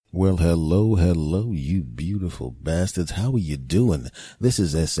Well, hello, you beautiful bastards. How are you doing? This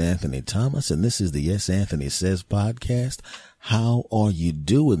is S. Anthony Thomas, and this is the S. Anthony Says podcast. How are you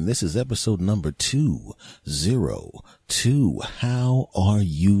doing? This is episode number 202. How are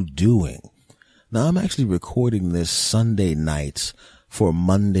you doing? Now, I'm actually recording this Sunday nights for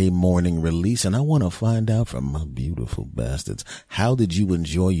Monday morning release, and I want to find out from my beautiful bastards, how did you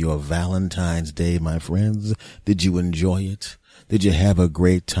enjoy your Valentine's Day, my friends? Did you enjoy it? Did you have a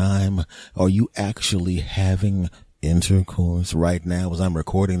great time? Are you actually having intercourse right now as I'm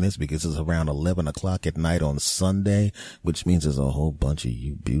recording this, because it's around 11 o'clock at night on Sunday, which means there's a whole bunch of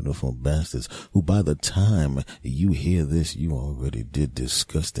you beautiful bastards who by the time you hear this, you already did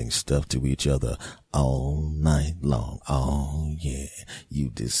disgusting stuff to each other all night long. Oh yeah, you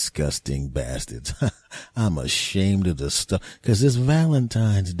disgusting bastards. I'm ashamed of the stuff, because it's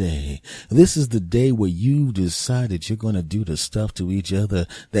Valentine's Day. This is the day where you decided you're going to do the stuff to each other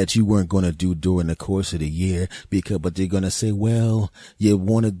that you weren't going to do during the course of the year, but they're going to say, well, you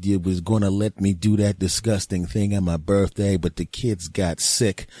was going to let me do that disgusting thing on my birthday, but the kids got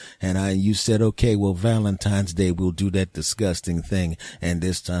sick, and you said, okay, well, Valentine's Day we'll do that disgusting thing, and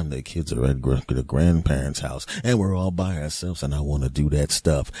this time the kids are at the grandparents' house, and we're all by ourselves, and I want to do that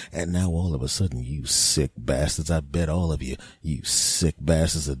stuff, and now all of a sudden, you sick bastards, I bet all of you sick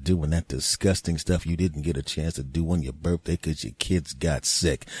bastards are doing that disgusting stuff you didn't get a chance to do on your birthday because your kids got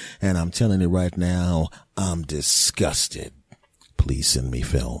sick, and I'm telling you right now, I'm disgusted. Please send me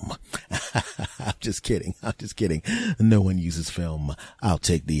film. I'm just kidding. No one uses film. I'll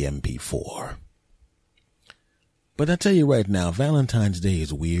take the MP4. But I tell you right now, Valentine's Day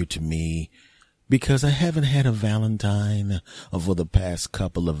is weird to me because I haven't had a Valentine for the past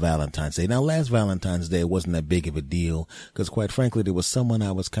couple of Valentine's Day. Now, last Valentine's Day wasn't that big of a deal because, quite frankly, there was someone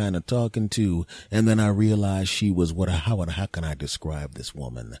I was kind of talking to, and then I realized she was how can I describe this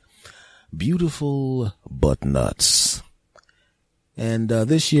woman? Beautiful but nuts. And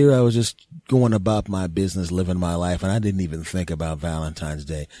this year I was just going about my business, living my life, and I didn't even think about Valentine's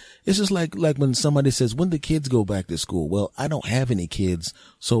Day. It's just like when somebody says, when the kids go back to school? Well, I don't have any kids,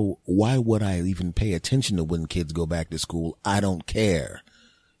 so why would I even pay attention to when kids go back to school? I don't care.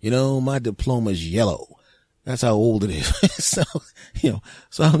 You know, my diploma's yellow. That's how old it is.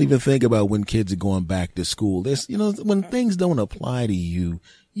 So I don't even think about when kids are going back to school. When things don't apply to you,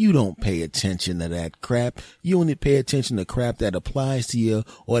 you don't pay attention to that crap. You only pay attention to crap that applies to you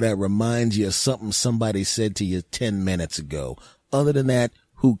or that reminds you of something somebody said to you 10 minutes ago. Other than that,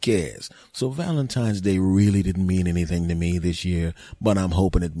 who cares? So Valentine's Day really didn't mean anything to me this year, but I'm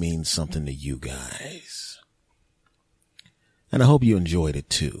hoping it means something to you guys. And I hope you enjoyed it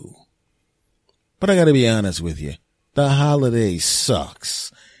too. But I gotta be honest with you. The holiday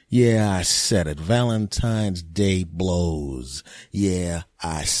sucks. Yeah, I said it. Valentine's Day blows. Yeah,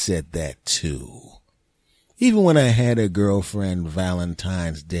 I said that too. Even when I had a girlfriend,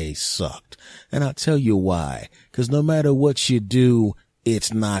 Valentine's Day sucked. And I'll tell you why. 'Cause no matter what you do,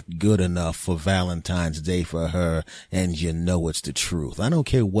 it's not good enough for Valentine's Day for her, and you know it's the truth. I don't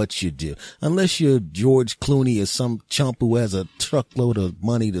care what you do. Unless you're George Clooney or some chump who has a truckload of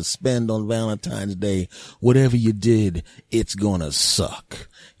money to spend on Valentine's Day, whatever you did, it's gonna suck.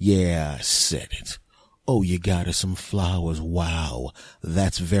 Yeah, I said it. Oh, you got her some flowers. Wow.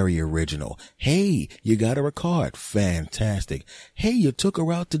 That's very original. Hey, you got her a card. Fantastic. Hey, you took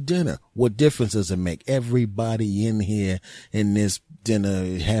her out to dinner. What difference does it make? Everybody in here in this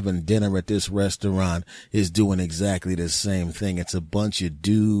dinner, having dinner at this restaurant is doing exactly the same thing. It's a bunch of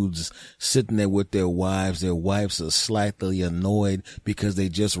dudes sitting there with their wives. Their wives are slightly annoyed because they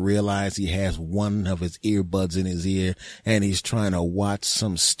just realized he has one of his earbuds in his ear and he's trying to watch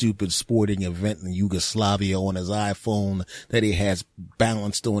some stupid sporting event in Yugoslavia on his iPhone that he has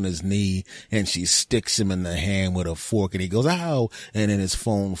balanced on his knee, and she sticks him in the hand with a fork and he goes, ow, and then his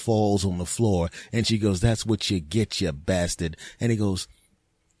phone falls on the floor and she goes, that's what you get, you bastard. And he goes,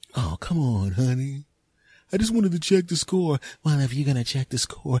 oh, come on, honey. I just wanted to check the score. Well, if you're going to check the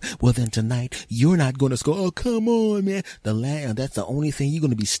score, well, then tonight you're not going to score. Oh, come on, man. That's the only thing you're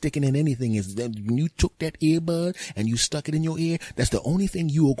going to be sticking in anything is that when you took that earbud and you stuck it in your ear, that's the only thing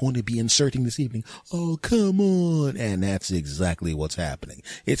you are going to be inserting this evening. Oh, come on. And that's exactly what's happening.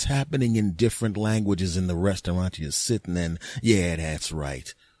 It's happening in different languages in the restaurant you're sitting in. Yeah, that's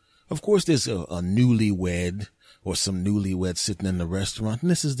right. Of course, there's a newlywed or some newlyweds sitting in the restaurant, and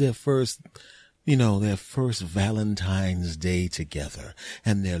this is their first their first Valentine's Day together,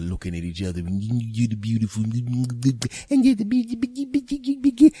 and they're looking at each other, you're the beautiful, and you're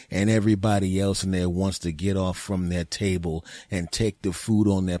the, and everybody else in there wants to get off from their table and take the food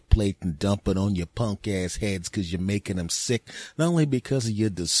on their plate and dump it on your punk ass heads because you're making them sick, not only because of your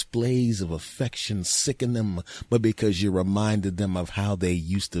displays of affection sicken them, but because you reminded them of how they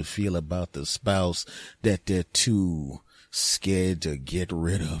used to feel about the spouse that they're too scared to get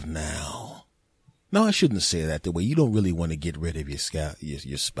rid of now. No, I shouldn't say that the way. You don't really want to get rid of your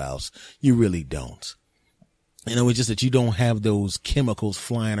spouse. You really don't. It's just that you don't have those chemicals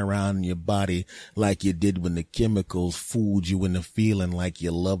flying around in your body like you did when the chemicals fooled you into feeling like you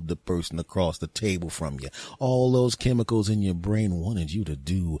loved the person across the table from you. All those chemicals in your brain wanted you to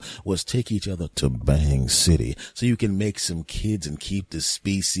do was take each other to Bang City so you can make some kids and keep the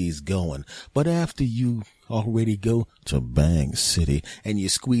species going. But after you already go to Bang City and you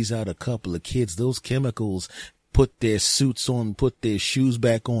squeeze out a couple of kids, those chemicals put their suits on, put their shoes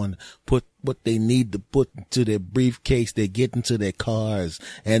back on, put what they need to put into their briefcase, they get into their cars,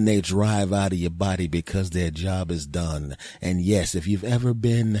 and they drive out of your body because their job is done. And yes, if you've ever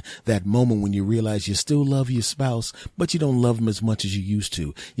been that moment when you realize you still love your spouse, but you don't love them as much as you used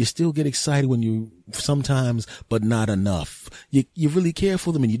to, you still get excited when you sometimes, but not enough. You really care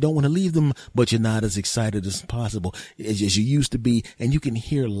for them and you don't want to leave them, but you're not as excited as possible as you used to be, and you can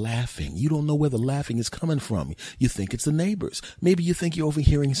hear laughing. You don't know where the laughing is coming from. You think it's the neighbors. Maybe you think you're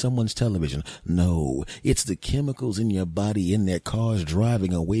overhearing someone's television. No, it's the chemicals in your body in their cars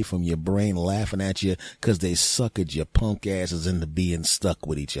driving away from your brain, laughing at you because they suckered your punk asses into being stuck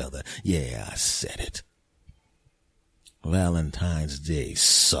with each other. Yeah, I said it. Valentine's Day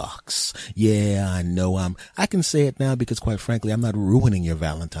sucks. Yeah, I know I can say it now because quite frankly, I'm not ruining your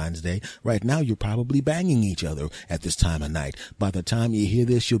Valentine's Day. Right now, you're probably banging each other at this time of night. By the time you hear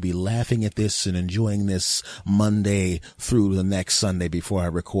this, you'll be laughing at this and enjoying this Monday through the next Sunday before I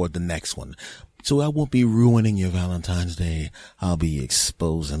record the next one. So I won't be ruining your Valentine's Day. I'll be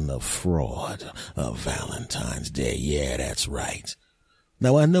exposing the fraud of Valentine's Day. Yeah, that's right.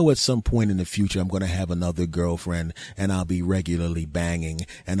 Now, I know at some point in the future I'm going to have another girlfriend and I'll be regularly banging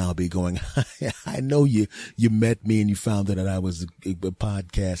and I'll be going, I know you met me and you found out that I was a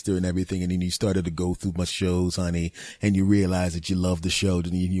podcaster and everything, and then you started to go through my shows, honey, and you realize that you love the show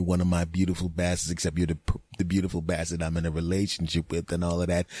and you're one of my beautiful bastards, except you're the beautiful bastard I'm in a relationship with and all of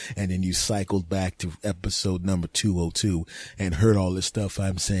that. And then you cycled back to episode number 202 and heard all the stuff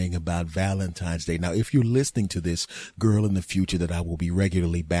I'm saying about Valentine's Day. Now, if you're listening to this, girl, in the future that I will be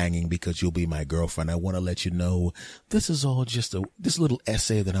regularly banging because you'll be my girlfriend, I want to let you know this is all just this little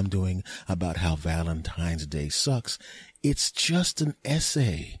essay that I'm doing about how Valentine's Day sucks. It's just an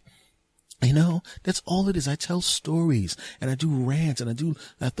essay. That's all it is. I tell stories and I do rants and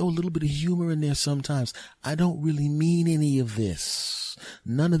I throw a little bit of humor in there sometimes. I don't really mean any of this.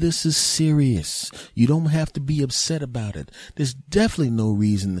 None of this is serious. You don't have to be upset about it. There's definitely no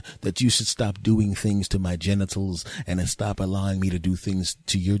reason that you should stop doing things to my genitals and then stop allowing me to do things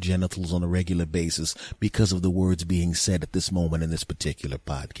to your genitals on a regular basis because of the words being said at this moment in this particular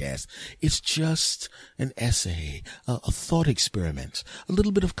podcast. It's just an essay, a thought experiment, a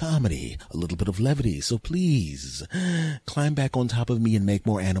little bit of comedy, a little bit of levity. So please climb back on top of me and make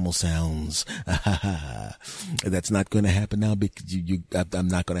more animal sounds. That's not going to happen now because I'm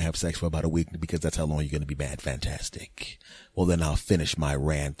not going to have sex for about a week because that's how long you're going to be mad. Fantastic. Well, then I'll finish my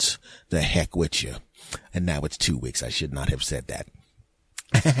rant. The heck with you. And now it's 2 weeks. I should not have said that.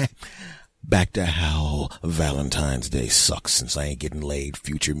 Back to how Valentine's Day sucks since I ain't getting laid.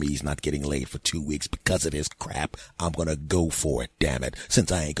 Future me's not getting laid for 2 weeks because of this crap. I'm going to go for it, damn it,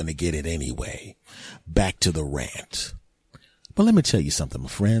 since I ain't going to get it anyway. Back to the rant. But let me tell you something, my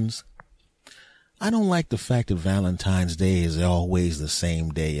friends. I don't like the fact that Valentine's Day is always the same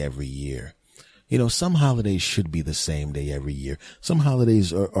day every year. Some holidays should be the same day every year. Some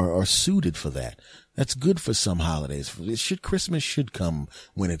holidays are suited for that. That's good for some holidays. Christmas should come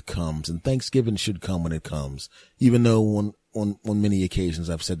when it comes, and Thanksgiving should come when it comes. Even though on many occasions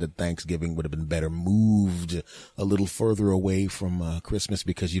I've said that Thanksgiving would have been better moved a little further away from Christmas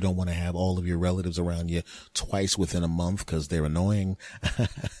because you don't want to have all of your relatives around you twice within a month because they're annoying.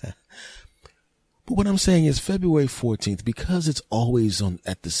 But what I'm saying is February 14th, because it's always on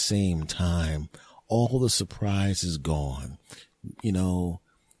at the same time, all the surprise is gone. You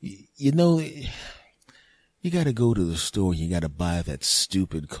got to go to the store. You got to buy that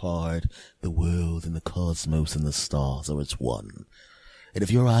stupid card, the world and the cosmos and the stars are as one. And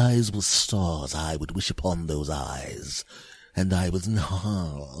if your eyes were stars, I would wish upon those eyes and I was,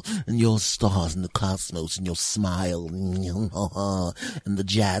 and your stars and the cosmos and your smile, and the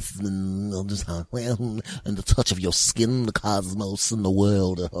jasmine, and the touch of your skin, the cosmos and the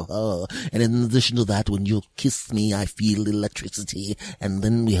world, and in addition to that, when you kiss me, I feel electricity, and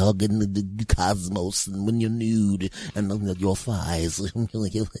then we hug in the cosmos, and when you're nude, and your thighs,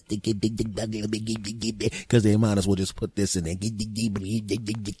 because they might as well just put this in there,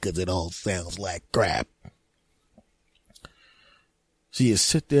 because it all sounds like crap. So you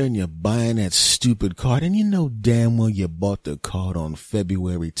sit there and you're buying that stupid card, and you know damn well you bought the card on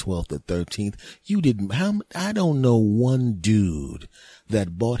February 12th or 13th. You didn't, I don't know one dude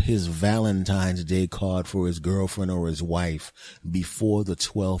that bought his Valentine's Day card for his girlfriend or his wife before the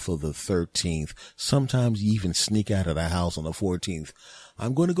 12th or the 13th. Sometimes you even sneak out of the house on the 14th.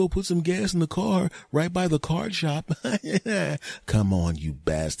 I'm going to go put some gas in the car right by the card shop. Come on, you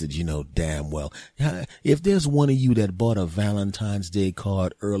bastard. You know damn well. If there's one of you that bought a Valentine's Day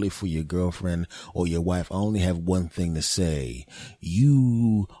card early for your girlfriend or your wife, I only have one thing to say.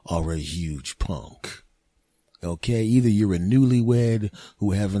 You are a huge punk. Okay, either you're a newlywed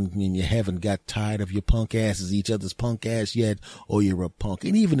you haven't got tired of your punk asses, each other's punk ass yet, or you're a punk.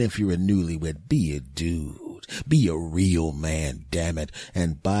 And even if you're a newlywed, be a dude. Be a real man, damn it,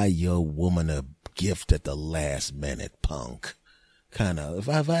 and buy your woman a gift at the last minute, punk. If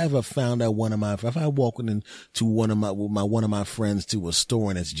I ever found out if I walk into one of my friends to a store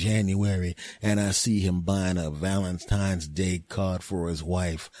and it's January and I see him buying a Valentine's Day card for his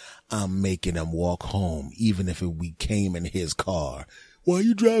wife, I'm making him walk home, even if we came in his car. Why are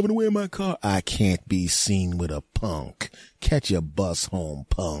you driving away in my car? I can't be seen with a punk. Catch your bus home,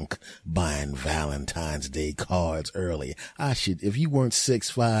 punk, buying Valentine's Day cards early. If you weren't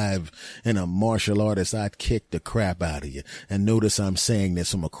 6'5" and a martial artist, I'd kick the crap out of you. And notice I'm saying this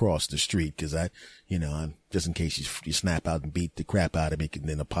from across the street, cause I'm just in case you snap out and beat the crap out of me and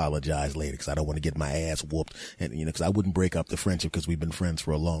then apologize later, cause I don't want to get my ass whooped. And, cause I wouldn't break up the friendship cause we've been friends for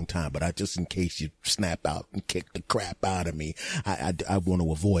a long time, but just in case you snap out and kick the crap out of me, I want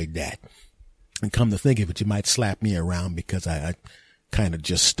to avoid that. And come to think of it, you might slap me around because I kind of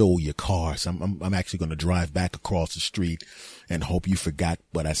just stole your car. So I'm actually going to drive back across the street and hope you forgot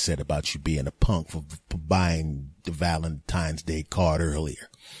what I said about you being a punk for buying the Valentine's Day card earlier.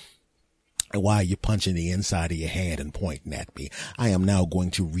 And while you're punching the inside of your hand and pointing at me, I am now going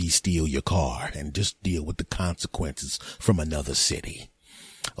to re-steal your car and just deal with the consequences from another city.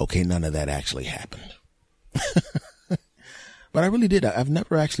 Okay, none of that actually happened. But I really did. I've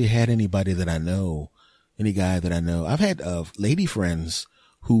never actually had anybody that I know, any guy that I know. I've had lady friends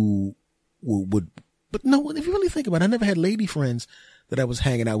who would, but no, if you really think about it, I never had lady friends that I was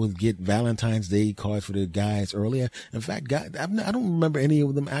hanging out with get Valentine's Day cards for the guys earlier. In fact, I don't remember any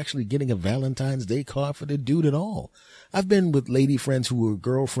of them actually getting a Valentine's Day card for the dude at all. I've been with lady friends who were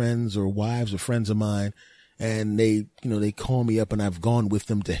girlfriends or wives or friends of mine, and they call me up and I've gone with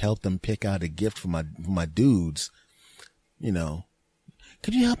them to help them pick out a gift for my dudes.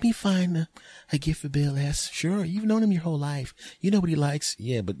 Could you help me find a gift for Bill S? Sure. You've known him your whole life. You know what he likes.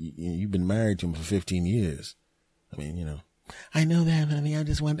 Yeah, but you've been married to him for 15 years. I know that, but I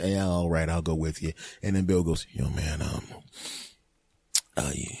just want, yeah, all right, I'll go with you. And then Bill goes, yo man,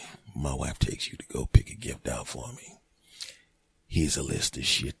 my wife takes you to go pick a gift out for me. Here's a list of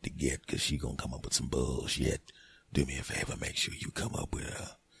shit to get, cause she gonna come up with some bullshit. Do me a favor, make sure you come up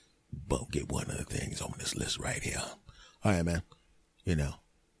with get one of the things on this list right here. All right, man.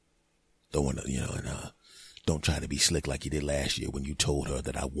 Don't want to, don't try to be slick like you did last year when you told her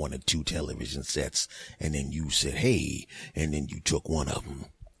that I wanted 2 television sets and then you said, hey, and then you took one of them.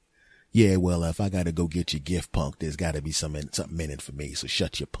 Yeah, well, if I got to go get your gift, punk, there's got to be something in it for me. So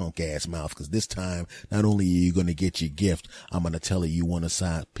shut your punk ass mouth. Cause this time, not only are you going to get your gift, I'm going to tell her you want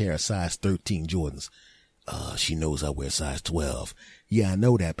a pair of size 13 Jordans. She knows I wear size 12. Yeah, I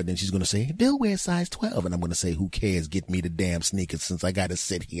know that, but then she's going to say, Bill wears size 12. And I'm going to say, who cares? Get me the damn sneakers since I got to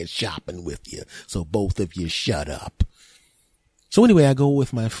sit here shopping with you. So both of you shut up. So anyway, I go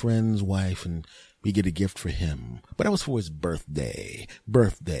with my friend's wife and we get a gift for him. But that was for his birthday.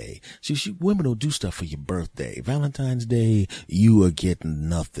 See, women don't do stuff for your birthday. Valentine's Day, you are getting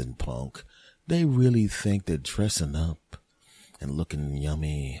nothing, punk. They really think that dressing up and looking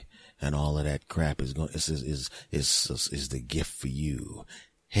yummy and all of that crap is the gift for you.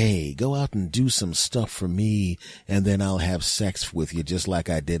 Hey, go out and do some stuff for me, and then I'll have sex with you just like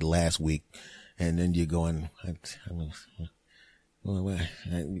I did last week. And then you're going,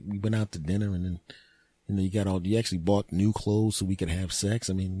 we went out to dinner, and then you actually bought new clothes so we could have sex.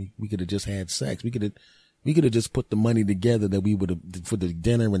 I mean, we could have just had sex. We could have We could have just put the money together that we would have for the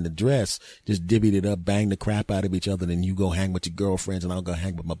dinner and the dress, just divvied it up, bang the crap out of each other, then you go hang with your girlfriends and I'll go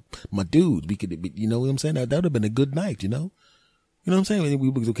hang with my dudes. We could, you know what I'm saying? That would have been a good night, you know? You know what I'm saying? We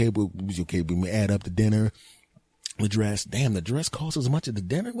was okay. We add up the dinner, the dress. Damn, the dress costs as much as the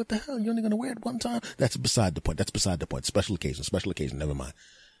dinner? What the hell? You're only going to wear it one time? That's beside the point. Special occasion. Never mind.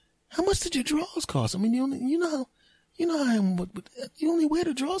 How much did your drawers cost? I mean, you know how I am. You only wear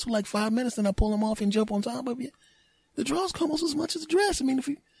the drawers for like 5 minutes, and I pull them off and jump on top of you. The drawers cost almost as much as the dress. I mean, if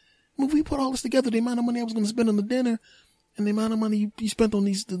we put all this together, the amount of money I was going to spend on the dinner, and the amount of money you spent on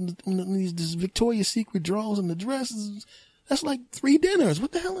these Victoria's Secret drawers and the dresses, that's like 3 dinners.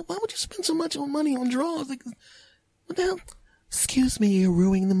 What the hell? Why would you spend so much money on drawers? Like, what the hell? Excuse me, you're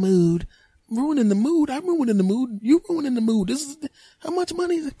ruining the mood. Ruining the mood? I'm ruining the mood. You're ruining the mood. This is how much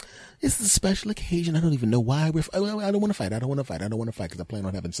money is it? It's a special occasion. I don't even know why I don't want to fight. I don't want to fight because I plan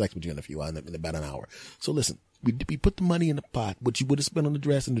on having sex with you in about an hour. So listen, we put the money in the pot, what you would have spent on the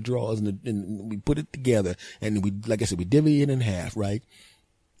dress and the drawers, and we put it together, and we, like I said, we divvy it in half, right?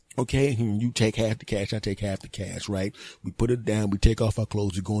 Okay, you take half the cash, I take half the cash, right? We put it down, we take off our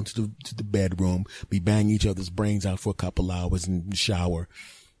clothes, we go into the bedroom, we bang each other's brains out for a couple hours and shower.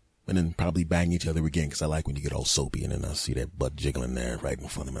 And then probably bang each other again, because I like when you get all soapy and then I see that butt jiggling there right in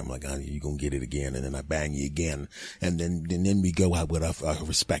front of me. I'm like, oh, you're going to get it again. And then I bang you again. And then we go out with our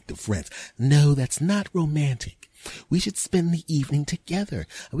respective friends. No, that's not romantic. We should spend the evening together.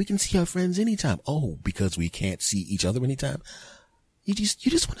 We can see our friends anytime. Oh, because we can't see each other anytime? You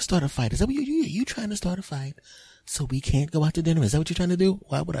just want to start a fight. Is that what you trying to start a fight? So we can't go out to dinner? Is that what you're trying to do?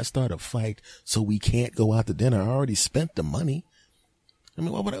 Why would I start a fight so we can't go out to dinner? I already spent the money. I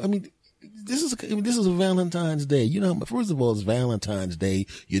mean, this is a Valentine's Day. You know, first of all, it's Valentine's Day.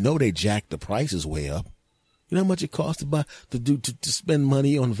 You know, they jacked the prices way up. You know how much it costs to spend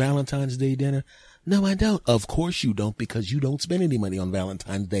money on Valentine's Day dinner? No, I don't. Of course you don't, because you don't spend any money on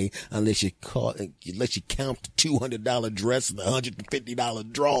Valentine's Day unless you count the $200 dress and the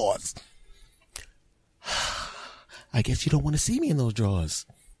 $150 drawers. I guess you don't want to see me in those drawers.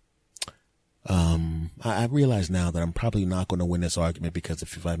 I realize now that I'm probably not going to win this argument, because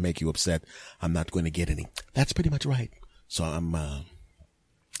if I make you upset, I'm not going to get any. That's pretty much right. So I'm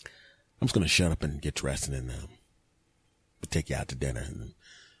just going to shut up and get dressed and then, take you out to dinner and,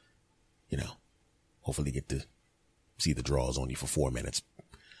 you know, hopefully get to see the drawers on you for 4 minutes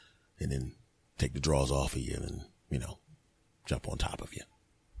and then take the drawers off of you and, you know, jump on top of you.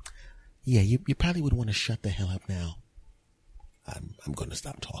 Yeah, you probably would want to shut the hell up now. I'm going to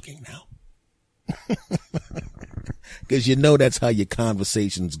stop talking now. Because you know that's how your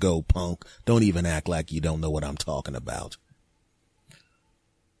conversations go, punk. Don't even act like you don't know what I'm talking about.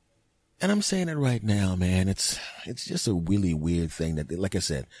 And I'm saying it right now, man. It's just a really weird thing that, like I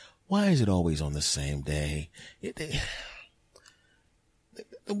said, why is it always on the same day? The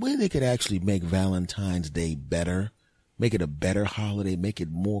way they could actually make Valentine's Day better, make it a better holiday, make it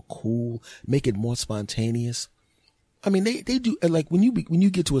more cool, make it more spontaneous. I mean, they do, like, when you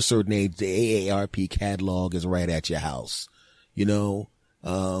get to a certain age, the AARP catalog is right at your house. You know,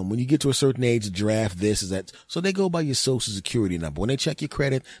 when you get to a certain age, the draft, this is that. So they go by your social security number. When they check your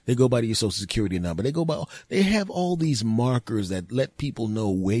credit, they go by your social security number. They have all these markers that let people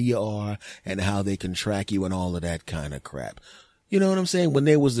know where you are and how they can track you and all of that kind of crap. You know what I'm saying? When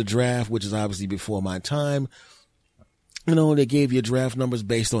there was the draft, which is obviously before my time, you know, they gave you draft numbers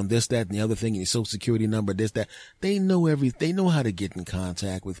based on this, that, and the other thing, and your social security number, this, that. They know everything. They know how to get in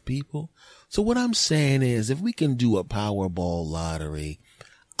contact with people. So what I'm saying is, if we can do a Powerball lottery,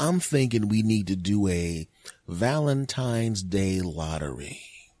 I'm thinking we need to do a Valentine's Day lottery.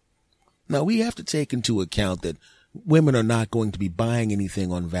 Now, we have to take into account that women are not going to be buying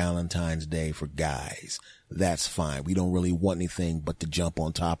anything on Valentine's Day for guys. That's fine. We don't really want anything but to jump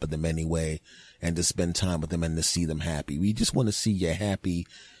on top of them anyway and to spend time with them and to see them happy. We just want to see you happy,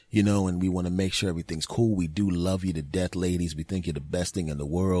 you know, and we want to make sure everything's cool. We do love you to death, ladies. We think you're the best thing in the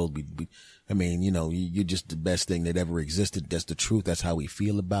world. I mean, you know, you're just the best thing that ever existed. That's the truth. That's how we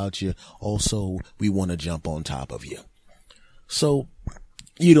feel about you. Also, we want to jump on top of you. So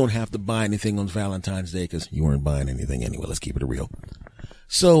you don't have to buy anything on Valentine's Day because you weren't buying anything anyway. Let's keep it real.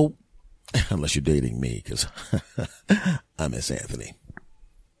 So, unless you're dating me, because I'm Miss Anthony.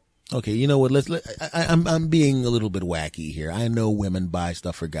 Okay, you know what? I'm being a little bit wacky here. I know women buy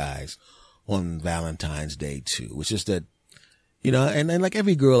stuff for guys on Valentine's Day too. It's just that, you know, and like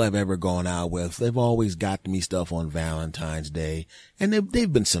every girl I've ever gone out with, they've always got me stuff on Valentine's Day, and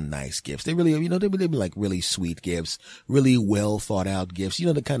they've been some nice gifts. They really, you know, they've been like really sweet gifts, really well thought out gifts. You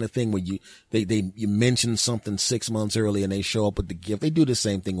know, the kind of thing where you mention something 6 months early and they show up with the gift. They do the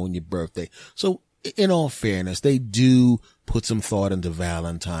same thing on your birthday. So in all fairness, they do put some thought into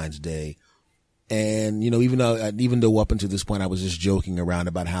Valentine's Day. And, even though up until this point I was just joking around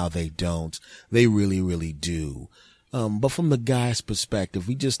about how they don't, they really, really do. But from the guy's perspective,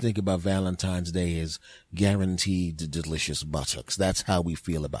 we just think about Valentine's Day as guaranteed delicious buttocks. That's how we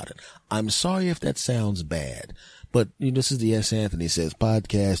feel about it. I'm sorry if that sounds bad, but this is the S. Anthony Says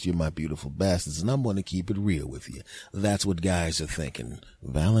podcast. You're my beautiful bastards, and I'm going to keep it real with you. That's what guys are thinking.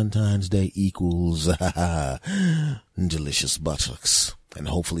 Valentine's Day equals delicious buttocks. And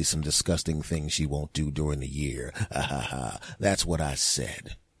hopefully some disgusting things she won't do during the year. That's what I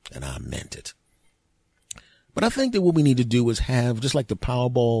said, and I meant it. But I think that what we need to do is have, just like the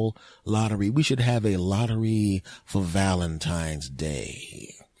Powerball lottery, we should have a lottery for Valentine's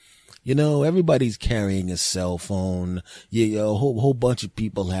Day. Everybody's carrying a cell phone. A whole bunch of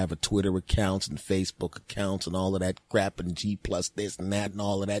people have a Twitter accounts and Facebook accounts and all of that crap and G plus this and that and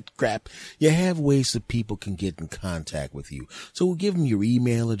all of that crap. You have ways that people can get in contact with you. So give them your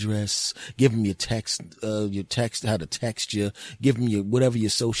email address, give them your text, how to text you, give them your, whatever your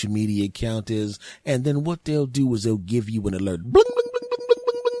social media account is. And then what they'll do is they'll give you an alert. Bling, bling, bling, bling, bling,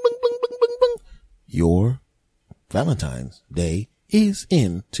 bling, bling, bling, bling, bling, bling. Your Valentine's Day is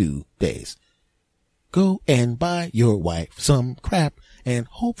in 2 days. Go and buy your wife some crap, and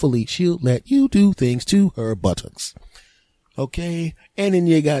hopefully she'll let you do things to her buttocks. Okay? And then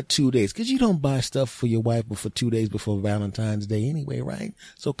you got 2 days, because you don't buy stuff for your wife for 2 days before Valentine's Day anyway, right?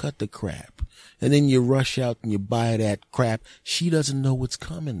 So cut the crap. And then you rush out and you buy that crap. She doesn't know what's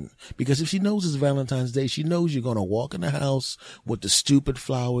coming. Because if she knows it's Valentine's Day, she knows you're going to walk in the house with the stupid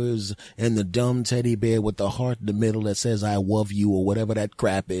flowers and the dumb teddy bear with the heart in the middle that says, I love you, or whatever that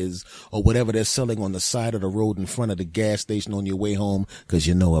crap is, or whatever they're selling on the side of the road in front of the gas station on your way home. Because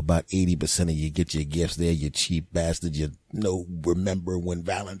about 80% of you get your gifts there, you cheap bastard. Remember when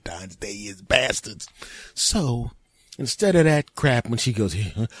Valentine's Day is, bastards. So, instead of that crap, when she goes,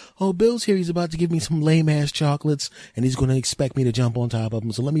 oh, Bill's here, he's about to give me some lame-ass chocolates, and he's going to expect me to jump on top of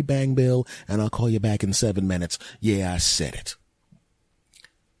him, so let me bang Bill, and I'll call you back in 7 minutes. Yeah, I said it.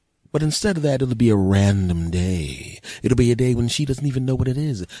 But instead of that, it'll be a random day. It'll be a day when she doesn't even know what it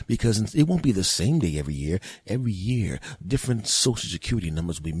is, because it won't be the same day every year. Every year, different social security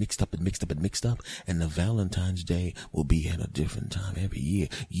numbers will be mixed up, and the Valentine's Day will be at a different time every year.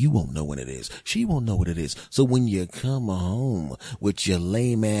 You won't know when it is. She won't know what it is. So when you come home with your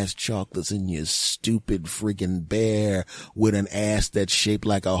lame-ass chocolates and your stupid freaking bear with an ass that's shaped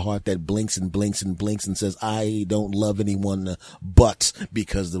like a heart that blinks and blinks and blinks and says, I don't love anyone but,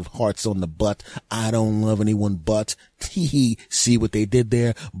 because the hearts on the butt. I don't love anyone but. See what they did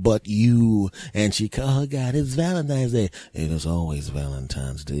there? But you. And she, oh God, it's Valentine's Day. It is always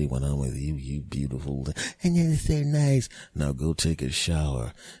Valentine's Day when I'm with you, you beautiful. And you're so nice. Now go take a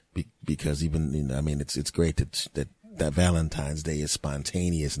shower. Because even, it's great that Valentine's Day is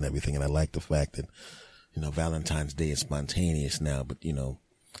spontaneous and everything. And I like the fact that, Valentine's Day is spontaneous now. But,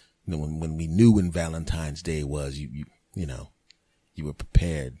 when we knew when Valentine's Day was, you were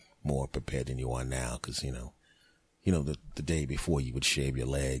more prepared than you are now, because, the day before you would shave your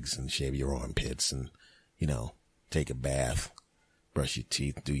legs and shave your armpits and, take a bath, brush your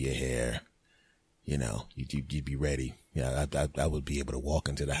teeth, do your hair, you'd be ready. Yeah, I would be able to walk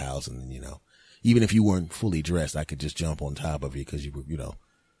into the house and, even if you weren't fully dressed, I could just jump on top of you because you were,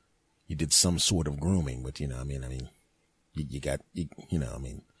 you did some sort of grooming, but, you got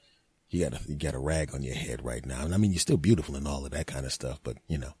a rag on your head right now. And you're still beautiful and all of that kind of stuff, but,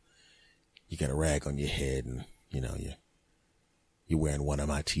 you got a rag on your head and, you're wearing one of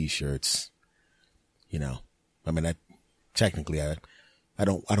my t-shirts, technically I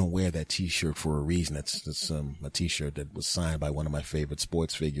don't wear that t-shirt for a reason. It's a t-shirt that was signed by one of my favorite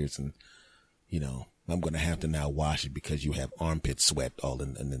sports figures. And, I'm going to have to now wash it because you have armpit sweat all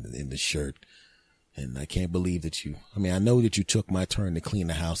in the shirt. And I can't believe that I know that you took my turn to clean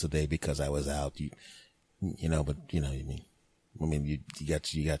the house today because I was out, you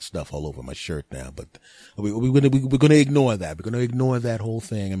got stuff all over my shirt now, but we're going to ignore that. We're going to ignore that whole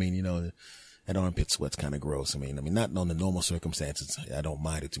thing. That armpit sweat's kind of gross. Not on the normal circumstances. I don't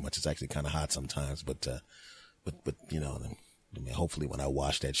mind it too much. It's actually kind of hot sometimes, but hopefully when I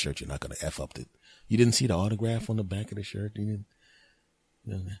wash that shirt, you're not going to F up you didn't see the autograph on the back of the shirt. You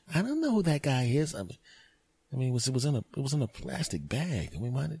didn't. I don't know who that guy is. It was in a plastic bag.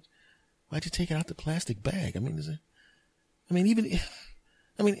 Why'd you take it out the plastic bag? What do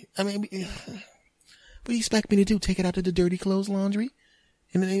you expect me to do? Take it out to the dirty clothes laundry?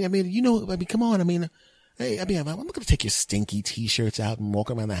 And come on. I'm not going to take your stinky t-shirts out and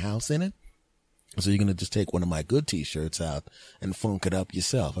walk around the house in it. So you're going to just take one of my good t-shirts out and funk it up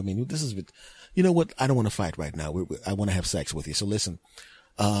yourself. You know what? I don't want to fight right now. I want to have sex with you. So listen,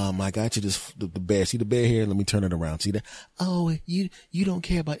 I got you the bear. See the bear here? Let me turn it around. See that? Oh, you don't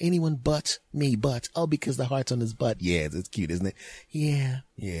care about anyone but me, because the heart's on his butt. Yeah, it's cute, isn't it? Yeah.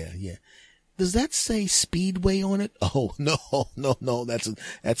 Does that say Speedway on it? Oh, no.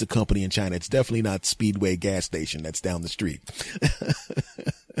 That's a company in China. It's definitely not Speedway gas station. That's down the street.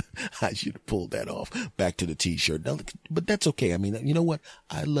 I should have pulled that off. Back to the t-shirt. But that's okay. I mean, you know what?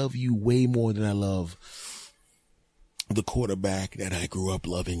 I love you way more than I love the quarterback that I grew up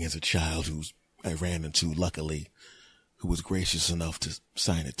loving as a child I ran into, luckily, who was gracious enough to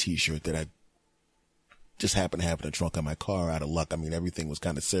sign a t-shirt that I just happened to have in the trunk of my car out of luck. I mean, everything was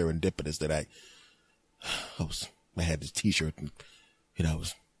kind of serendipitous that I had this t-shirt and,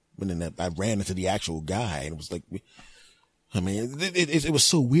 I ran into the actual guy and it was like, I mean, it was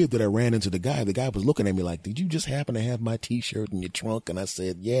so weird that I ran into the guy. The guy was looking at me like, did you just happen to have my t-shirt in your trunk? And I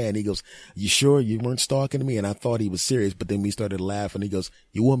said, yeah. And he goes, you sure you weren't stalking me? And I thought he was serious, but then we started laughing. He goes,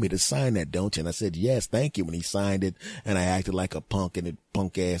 you want me to sign that, don't you? And I said, yes, thank you. When he signed it and I acted like a punk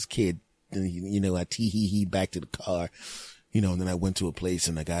ass kid. And, I tee-hee-hee back to the car, and then I went to a place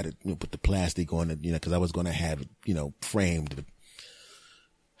and I got it, put the plastic on it, cause I was going to have it, framed. But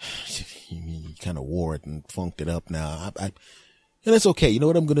he kind of wore it and funked it up now. And that's okay. You know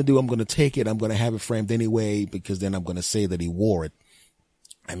what I'm going to do? I'm going to take it. I'm going to have it framed anyway, because then I'm going to say that he wore it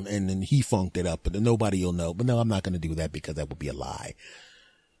and then he funked it up, but then nobody will know. But no, I'm not going to do that because that would be a lie.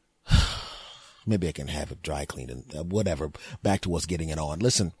 Maybe I can have it dry cleaned and whatever. Back to us getting it on.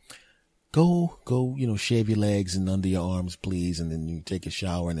 Listen. Go, shave your legs and under your arms, please. And then you take a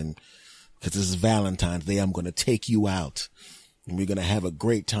shower and then, cause this is Valentine's Day, I'm going to take you out and we're going to have a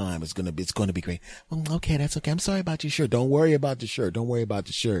great time. It's going to be great. Okay. That's okay. I'm sorry about your shirt. Don't worry about the shirt.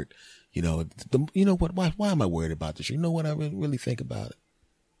 You know what? Why am I worried about the shirt? You know what? I really think about it.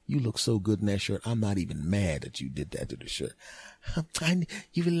 You look so good in that shirt. I'm not even mad that you did that to the shirt.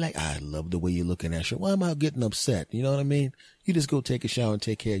 You really I love the way you look in that shirt. Why am I getting upset? You know what I mean? You just go take a shower and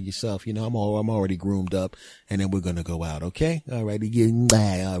take care of yourself. I'm already groomed up and then we're going to go out. Okay. All right.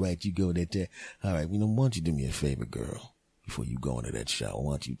 All right. You go there. All right. Why don't you do me a favor, girl? Before you go into that shower,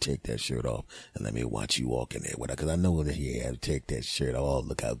 why don't you take that shirt off and let me watch you walk in there with her? Cause I know that you have to take that shirt off. Oh,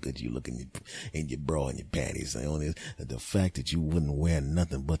 look how good you look in your bra and your panties. The fact that you wouldn't wear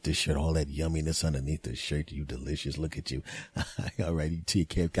nothing but this shirt, all that yumminess underneath the shirt, you delicious. Look at you. All right. You take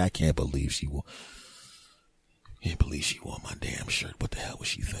care. I can't believe she wore my damn shirt. What the hell was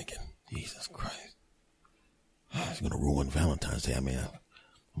she thinking? Jesus Christ. She's going to ruin Valentine's Day. I mean,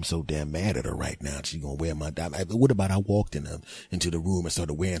 I'm so damn mad at her right now. She's going to wear my what about I walked into the room and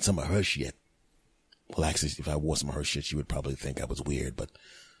started wearing some of her shit? Well, actually, if I wore some of her shit, she would probably think I was weird, but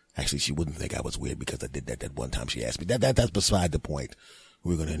actually she wouldn't think I was weird because I did that one time she asked me. That's beside the point.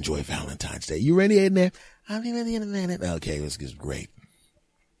 We're going to enjoy Valentine's Day. You ready in there? I'll be ready in a minute. Okay, this is great.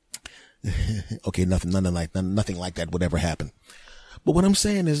 Okay, nothing like that would ever happen. But what I'm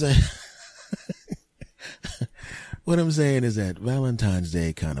saying is that Valentine's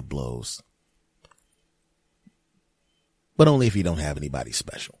Day kind of blows. But only if you don't have anybody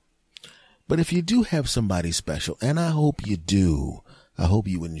special. But if you do have somebody special, and I hope you do, I hope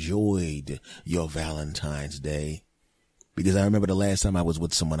you enjoyed your Valentine's Day. Because I remember the last time I was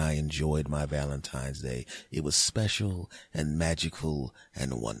with someone, I enjoyed my Valentine's Day. It was special and magical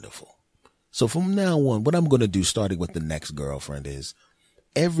and wonderful. So from now on, what I'm going to do, starting with the next girlfriend, is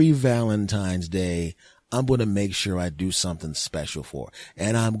every Valentine's Day, I'm going to make sure I do something special for her.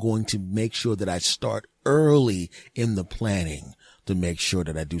 And I'm going to make sure that I start early in the planning to make sure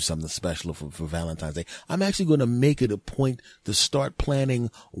that I do something special for Valentine's Day. I'm actually going to make it a point to start planning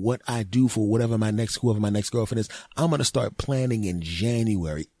what I do for whoever my next girlfriend is. I'm going to start planning in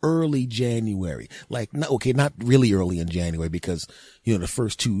January, early January. Not really early in January because, the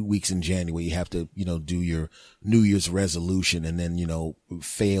first 2 weeks in January, you have to, do your New Year's resolution and then,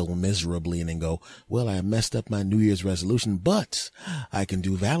 fail miserably and then go, well, I messed up my New Year's resolution, but I can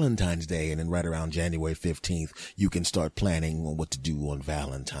do Valentine's Day. And then right around January 15th, you can start planning on what to do on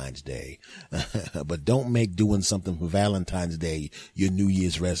Valentine's Day. But don't make doing something for Valentine's Day your New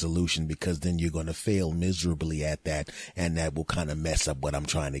Year's resolution, because then you're going to fail miserably at that. And that will kind of mess up what I'm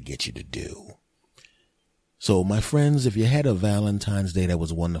trying to get you to do. So my friends, if you had a Valentine's Day that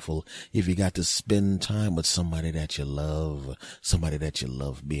was wonderful, if you got to spend time with somebody that you love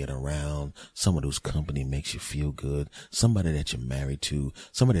being around, someone whose company makes you feel good, somebody that you're married to,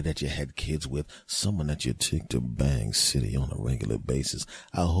 somebody that you had kids with, someone that you take to Bang City on a regular basis,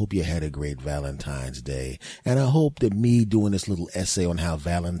 I hope you had a great Valentine's Day. And I hope that me doing this little essay on how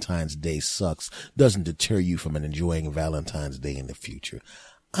Valentine's Day sucks doesn't deter you from enjoying Valentine's Day in the future.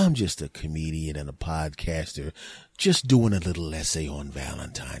 I'm just a comedian and a podcaster, just doing a little essay on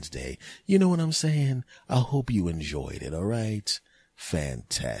Valentine's Day. You know what I'm saying? I hope you enjoyed it, all right?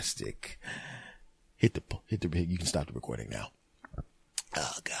 Fantastic. Hit the, you can stop the recording now.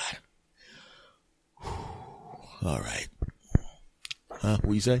 Oh, God. All right. Huh?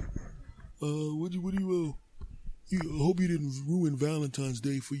 What you say? What do you, I hope you didn't ruin Valentine's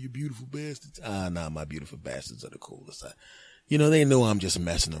Day for your beautiful bastards. Nah, my beautiful bastards are the coolest. They know I'm just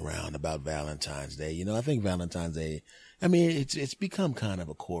messing around about Valentine's Day. I think Valentine's Day, it's become kind of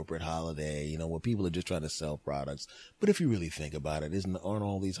a corporate holiday, where people are just trying to sell products. But if you really think about it, aren't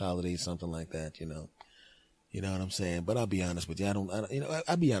all these holidays something like that, You know what I'm saying? But I'll be honest with you.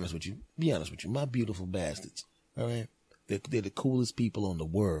 I'll be honest with you. My beautiful bastards. All right. They're the coolest people in the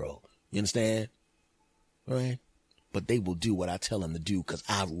world. You understand? All right. But they will do what I tell them to do because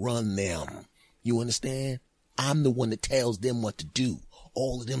I run them. You understand? I'm the one that tells them what to do.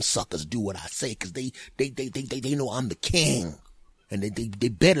 All of them suckers do what I say because they know I'm the king. And they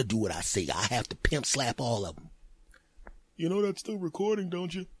better do what I say. I have to pimp slap all of them. You know that's still recording,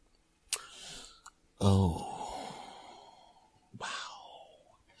 don't you? Oh. Wow.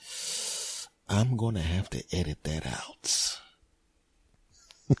 I'm going to have to edit that out.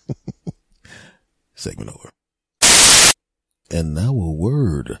 Segment over. And now a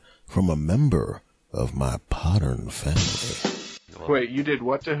word from a member of my Podern family. Wait, you did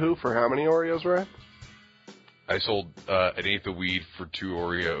what to who for how many Oreos, Ryan? I sold an eighth of weed for 2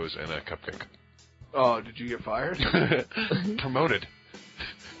 Oreos and a cupcake. Oh, did you get fired? Promoted.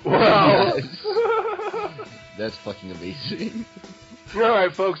 Wow. Yes. That's fucking amazing. All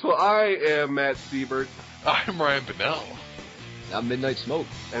right, folks. Well, I am Matt Siebert. I'm Ryan Bennell. I'm Midnight Smoke.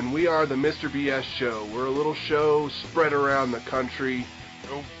 And we are the Mr. BS Show. We're a little show spread around the country.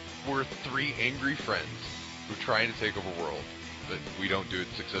 We're 3 angry friends who are trying to take over the world. But we don't do it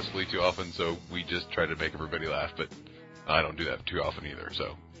successfully too often, so we just try to make everybody laugh. But I don't do that too often either,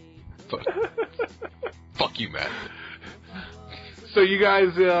 so... Fuck you, Matt. So you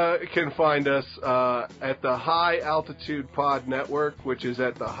guys can find us at the High Altitude Pod Network, which is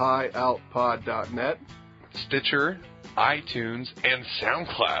at thehighaltpod.net. Stitcher, iTunes, and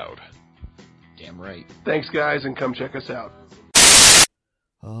SoundCloud. Damn right. Thanks, guys, and come check us out.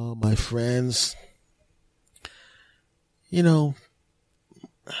 Oh, my friends.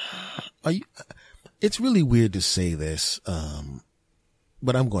 It's really weird to say this,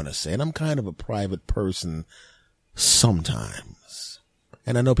 but I'm going to say it. I'm kind of a private person sometimes.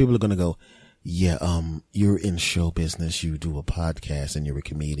 And I know people are going to go, yeah, you're in show business, you do a podcast, and you're a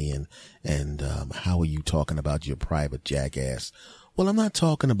comedian, and how are you talking about your private jackass? Well, I'm not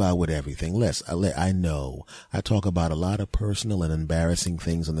talking about with everything. I know I talk about a lot of personal and embarrassing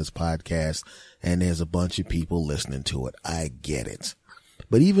things on this podcast, and there's a bunch of people listening to it. I get it.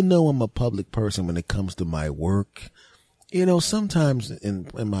 But even though I'm a public person when it comes to my work, sometimes in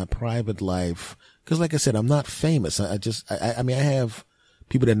my private life, because like I said, I'm not famous. I have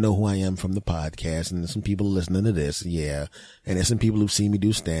people that know who I am from the podcast, and there's some people listening to this, yeah. And there's some people who've seen me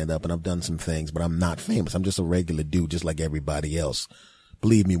do stand-up, and I've done some things, but I'm not famous. I'm just a regular dude, just like everybody else.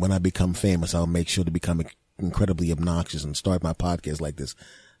 Believe me, when I become famous, I'll make sure to become incredibly obnoxious and start my podcast like this.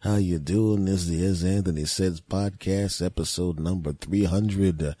 How you doing? This is Anthony Says Podcast, episode number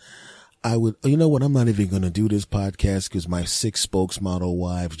 300. You know what? I'm not even going to do this podcast because my 6 spokesmodel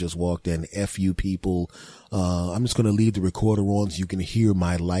wives just walked in. F you people. I'm just going to leave the recorder on so you can hear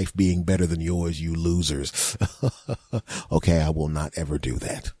my life being better than yours, you losers. Okay. I will not ever do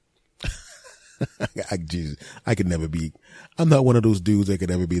that. I could never be, I'm not one of those dudes that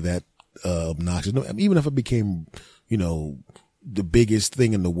could ever be that, obnoxious. No, even if I became, the biggest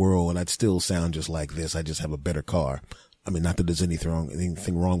thing in the world, I'd still sound just like this. I just have a better car. Not that there's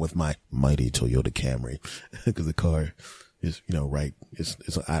anything wrong with my mighty Toyota Camry, because the car is, right.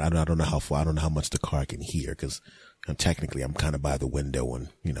 I don't know how far, I don't know how much the car can hear, because technically I'm kind of by the window and,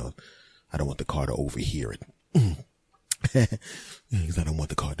 I don't want the car to overhear it. Because I don't want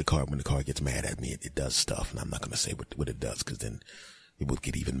the car, when the car gets mad at me, it does stuff, and I'm not going to say what it does, because then it would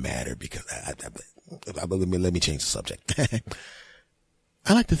get even madder, because let me change the subject.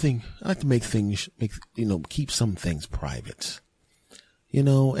 I like to make things, keep some things private, and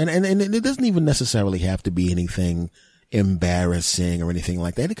it doesn't even necessarily have to be anything embarrassing or anything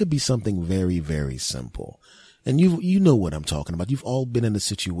like that. It could be something very, very simple. And you know what I'm talking about. You've all been in a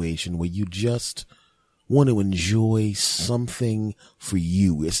situation where you just want to enjoy something for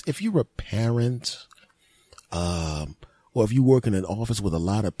you. If you're a parent, or if you work in an office with a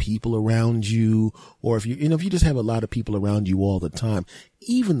lot of people around you, or if if you just have a lot of people around you all the time,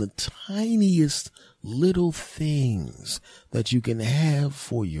 even the tiniest little things that you can have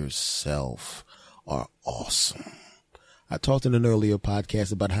for yourself are awesome. I talked in an earlier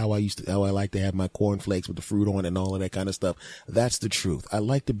podcast about how I like to have my cornflakes with the fruit on and all of that kind of stuff. That's the truth. I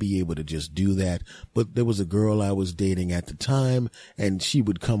like to be able to just do that. But there was a girl I was dating at the time, and she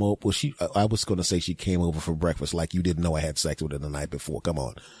would come over. Well, I was going to say she came over for breakfast, like you didn't know I had sex with her the night before. Come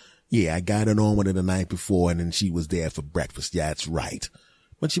on. Yeah, I got it on with her the night before, and then she was there for breakfast. Yeah, that's right.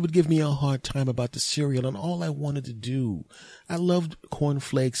 But she would give me a hard time about the cereal and all I wanted to do. I loved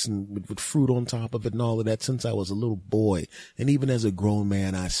cornflakes and with fruit on top of it and all of that since I was a little boy. And even as a grown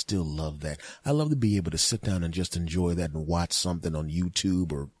man, I still love that. I love to be able to sit down and just enjoy that and watch something on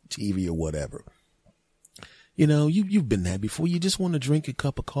YouTube or TV or whatever. You know, you've been there before. You just want to drink a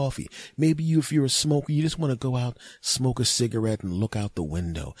cup of coffee. Maybe if you're a smoker, you just want to go out, smoke a cigarette and look out the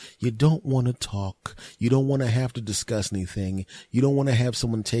window. You don't want to talk. You don't want to have to discuss anything. You don't want to have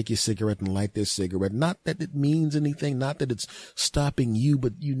someone take your cigarette and light their cigarette. Not that it means anything, not that it's stopping you,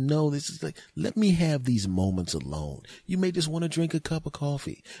 but this is like, let me have these moments alone. You may just want to drink a cup of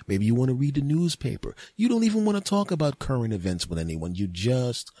coffee. Maybe you want to read the newspaper. You don't even want to talk about current events with anyone. You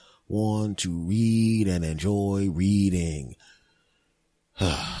just want to read and enjoy reading.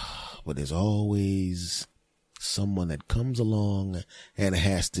 But there's always someone that comes along and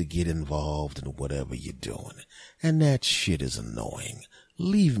has to get involved in whatever you're doing. And that shit is annoying.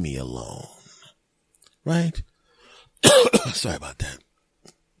 Leave me alone. Right? Sorry about that.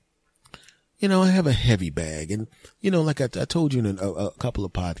 You know, I have a heavy bag, and, like I told you in a couple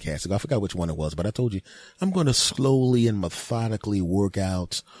of podcasts ago, I forgot which one it was, but I told you, I'm going to slowly and methodically work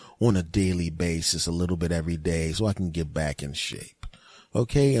out on a daily basis a little bit every day so I can get back in shape.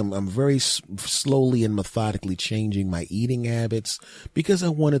 Okay, I'm very slowly and methodically changing my eating habits because I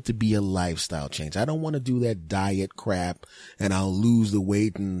want it to be a lifestyle change. I don't want to do that diet crap and I'll lose the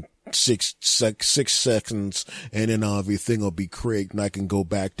weight in 6 seconds and then everything will be great and I can go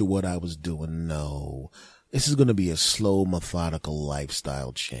back to what I was doing. No, this is going to be a slow, methodical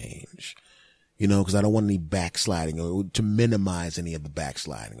lifestyle change, because I don't want any backsliding or to minimize any of the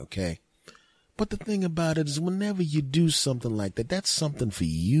backsliding. Okay. But the thing about it is whenever you do something like that, that's something for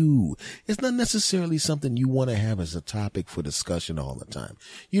you. It's not necessarily something you want to have as a topic for discussion all the time.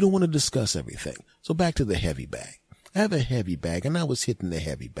 You don't want to discuss everything. So back to the heavy bag. I have a heavy bag and I was hitting the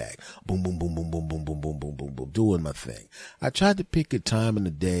heavy bag. Boom, boom, boom, boom, boom, boom, boom, boom, boom, boom, boom, doing my thing. I tried to pick a time in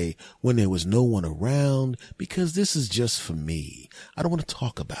the day when there was no one around because this is just for me. I don't want to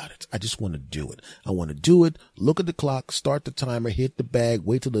talk about it. I just want to do it. I want to do it, look at the clock, start the timer, hit the bag,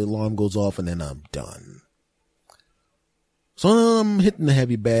 wait till the alarm goes off, and then I'm done. So I'm hitting the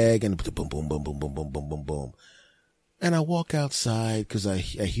heavy bag and boom, boom, boom, boom, boom, boom, boom, boom, boom. And I walk outside because I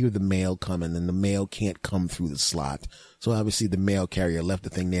hear the mail coming and the mail can't come through the slot. So obviously the mail carrier left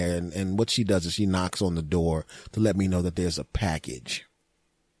the thing there. And what she does is she knocks on the door to let me know that there's a package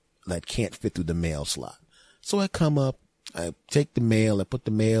that can't fit through the mail slot. So I come up, I take the mail, I put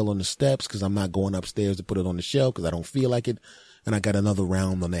the mail on the steps because I'm not going upstairs to put it on the shelf because I don't feel like it. And I got another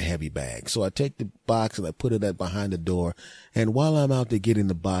round on the heavy bag. So I take the box and I put it behind the door. And while I'm out there getting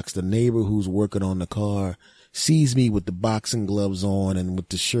the box, the neighbor who's working on the car sees me with the boxing gloves on and with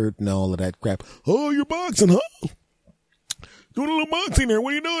the shirt and all of that crap. Oh, you're boxing, huh? Doing a little boxing there.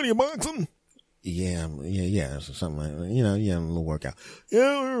 What are you doing? You boxing? Yeah. Something like that. Yeah, a little workout.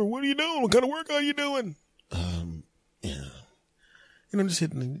 Yeah, what are you doing? What kind of workout are you doing? Yeah. Just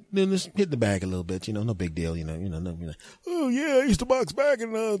hit the bag a little bit, no big deal, Oh yeah, I used to box back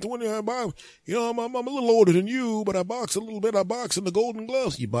in 25. I'm a little older than you, but I box a little bit. I box in the Golden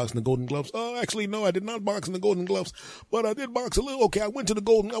Gloves. You box in the Golden Gloves? Actually, no, I did not box in the Golden Gloves, but I did box a little. Okay, I went to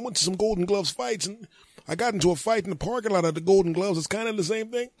some Golden Gloves fights, and I got into a fight in the parking lot of the Golden Gloves. It's kind of the same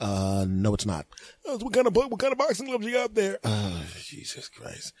thing. No, it's not. What kind of boxing gloves you got there? Jesus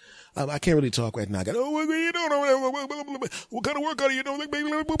Christ. I can't really talk right now. What are you doing? What kind of workout are you doing?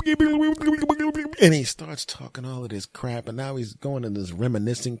 And he starts talking all of this crap, and now he's going into this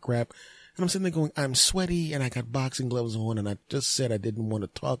reminiscing crap. And I'm sitting there going, I'm sweaty, and I got boxing gloves on, and I just said I didn't want to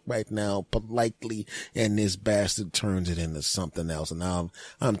talk right now politely, and this bastard turns it into something else. And now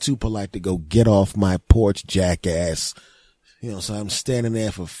I'm too polite to go get off my porch, jackass. So I'm standing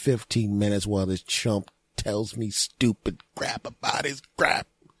there for 15 minutes while this chump tells me stupid crap about his crap.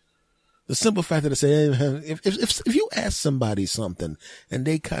 The simple fact that I say, if you ask somebody something and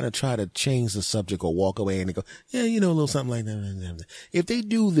they kind of try to change the subject or walk away and they go, yeah, you know, a little something like that. If they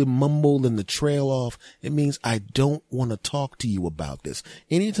do the mumble and the trail off, it means I don't want to talk to you about this.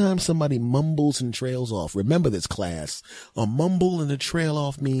 Anytime somebody mumbles and trails off, remember this, class, a mumble and a trail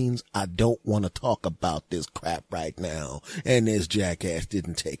off means I don't want to talk about this crap right now. And this jackass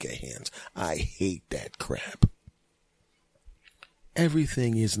didn't take a hint. I hate that crap.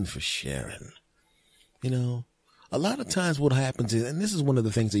 Everything isn't for sharing. You know, a lot of times what happens is, and this is one of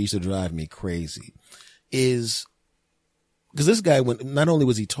the things that used to drive me crazy, is because this guy not only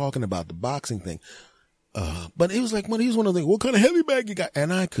was he talking about the boxing thing, but it was like, he was one of the, what kind of heavy bag you got?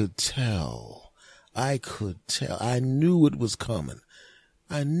 And I could tell. I knew it was coming.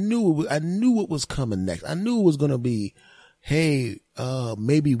 I knew it was coming next. I knew it was going to be, hey,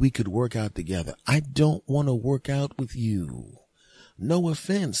 maybe we could work out together. I don't want to work out with you. No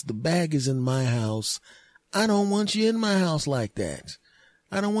offense. The bag is in my house. I don't want you in my house like that.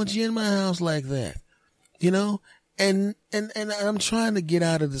 I don't want you in my house like that. You know? And I'm trying to get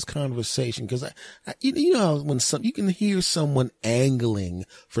out of this conversation because you know, when you can hear someone angling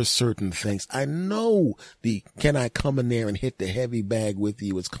for certain things. I know can I come in there and hit the heavy bag with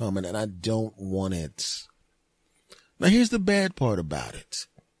you is coming, and I don't want it. Now here's the bad part about it.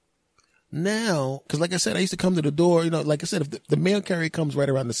 Now, because like I said, I used to come to the door, you know, like I said, if the mail carrier comes right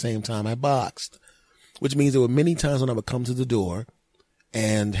around the same time I boxed, which means there were many times when I would come to the door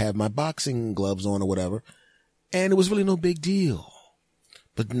and have my boxing gloves on or whatever, and it was really no big deal.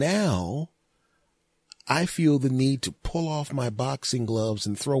 But now I feel the need to pull off my boxing gloves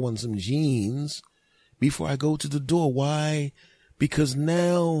and throw on some jeans before I go to the door. Why? Because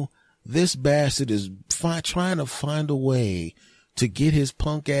now this bastard is trying to find a way to get his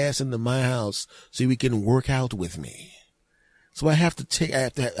punk ass into my house so he can work out with me. So I have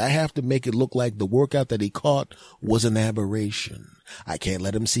to make it look like the workout that he caught was an aberration. I can't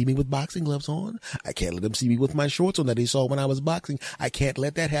let him see me with boxing gloves on. I can't let him see me with my shorts on that he saw when I was boxing. I can't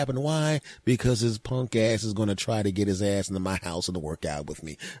let that happen. Why? Because his punk ass is going to try to get his ass into my house and work out with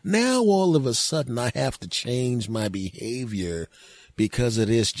me. Now all of a sudden I have to change my behavior because of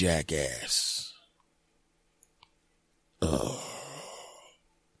this jackass.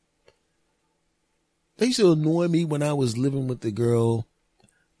 They used to annoy me when I was living with the girl.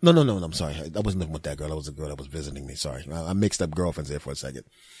 No, I'm sorry. I wasn't living with that girl. That was a girl that was visiting me. Sorry. I mixed up girlfriends there for a second.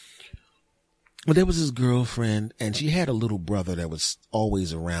 But there was this girlfriend, and she had a little brother that was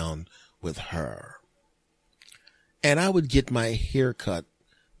always around with her. And I would get my hair cut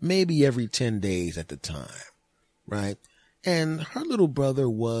maybe every 10 days at the time, right? And her little brother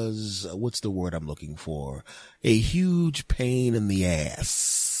was, what's the word I'm looking for? A huge pain in the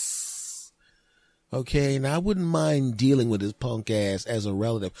ass. Okay, now I wouldn't mind dealing with his punk ass as a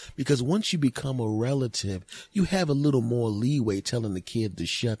relative, because once you become a relative, you have a little more leeway telling the kid to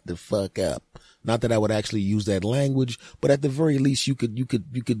shut the fuck up. Not that I would actually use that language, but at the very least, you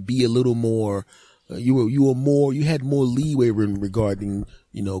could be a little more. You had more leeway regarding,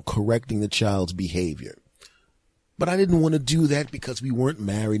 you know, correcting the child's behavior. But I didn't want to do that because we weren't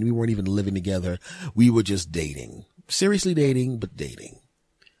married, we weren't even living together. We were just dating, seriously dating, but dating.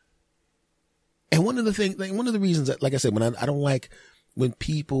 And one of the reasons that, like I said, when I don't like when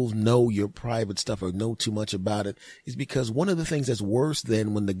people know your private stuff or know too much about it is because one of the things that's worse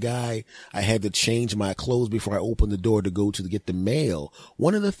than when I had to change my clothes before I opened the door to go to get the mail.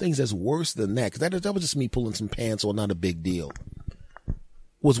 One of the things that's worse than that, because that was just me pulling some pants on, not a big deal,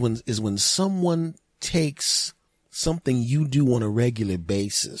 is when someone takes something you do on a regular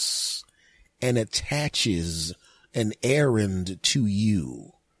basis and attaches an errand to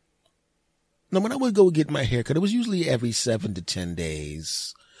you. Now, when I would go get my haircut, it was usually every 7 to 10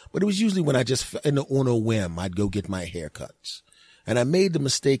 days, but it was usually when I just, on a whim, I'd go get my haircut. And I made the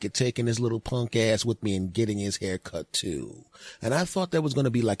mistake of taking his little punk ass with me and getting his haircut too. And I thought that was going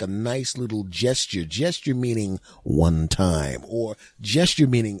to be like a nice little gesture meaning one time, or gesture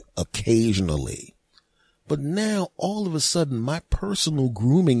meaning occasionally. But now, all of a sudden, my personal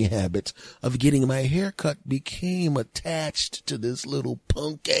grooming habits of getting my hair cut became attached to this little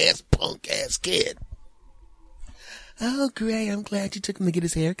punk ass kid. Oh, great. I'm glad you took him to get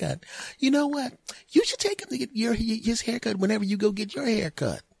his hair cut. You know what? You should take him to get his haircut whenever you go get your hair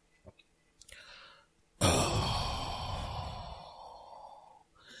cut. Oh.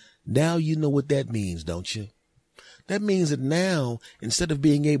 Now you know what that means, don't you? That means that now, instead of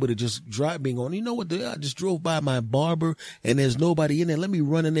being able to just being on, you know what, I just drove by my barber and there's nobody in there. Let me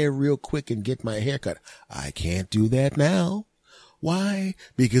run in there real quick and get my hair cut. I can't do that now. Why?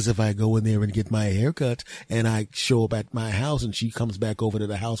 Because if I go in there and get my hair cut and I show up at my house and she comes back over to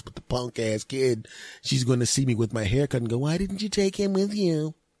the house with the punk ass kid, she's going to see me with my haircut and go, why didn't you take him with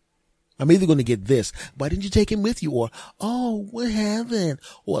you? I'm either going to get this, why didn't you take him with you? Or, oh, what happened?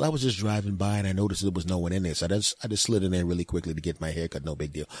 Well, I was just driving by and I noticed there was no one in there. So I just slid in there really quickly to get my haircut. No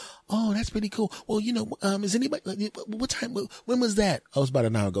big deal. Oh, that's pretty cool. Well, is anybody, what time, when was that? Oh, it was about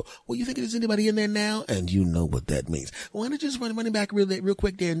an hour ago. Well, you think there's anybody in there now? And you know what that means. Why don't you just run back real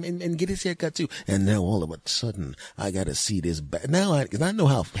quick there and get his haircut too? And now all of a sudden I got to see this back. Now cause I know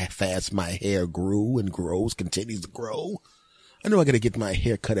how fast my hair grew and grows, continues to grow. I know I got to get my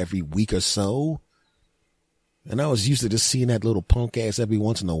hair cut every week or so. And I was used to just seeing that little punk ass every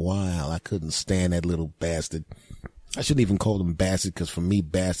once in a while. I couldn't stand that little bastard. I shouldn't even call him bastard because for me,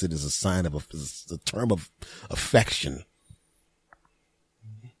 bastard is a sign of a term of affection.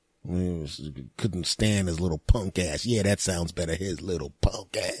 Couldn't stand his little punk ass. Yeah, that sounds better. His little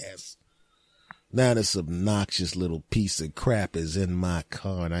punk ass. Now this obnoxious little piece of crap is in my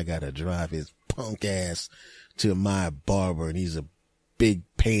car and I got to drive his punk ass to my barber, and he's a big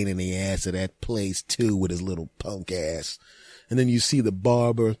pain in the ass of that place too with his little punk ass. And then you see the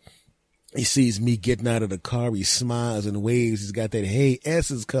barber, he sees me getting out of the car, he smiles and waves, he's got that, hey,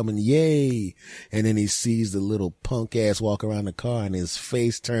 S is coming, yay. And then he sees the little punk ass walk around the car and his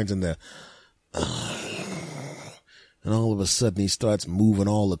face turns into, and all of a sudden he starts moving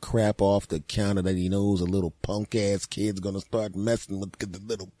all the crap off the counter that he knows a little punk ass kid's gonna start messing with because the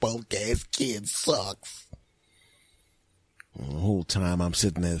little punk ass kid sucks. The whole time I'm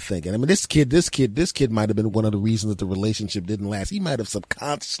sitting there thinking, I mean, this kid might have been one of the reasons that the relationship didn't last. He might have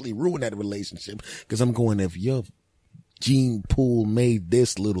subconsciously ruined that relationship because I'm going, if your gene pool made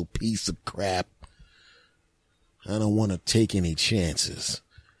this little piece of crap, I don't want to take any chances.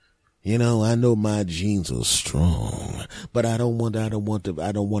 I know my genes are strong, but I don't want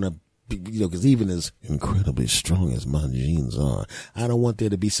to, because even as incredibly strong as my genes are, I don't want there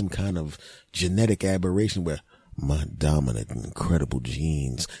to be some kind of genetic aberration where my dominant, incredible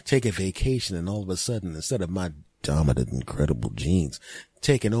genes take a vacation and all of a sudden, instead of my dominant, incredible genes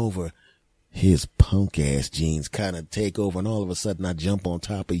taking over, his punk ass genes kind of take over and all of a sudden I jump on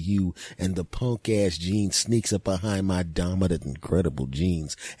top of you and the punk ass gene sneaks up behind my dominant, incredible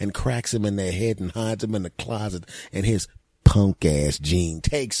genes and cracks him in the head and hides him in the closet and his punk ass gene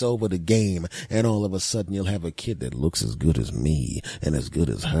takes over the game and all of a sudden you'll have a kid that looks as good as me and as good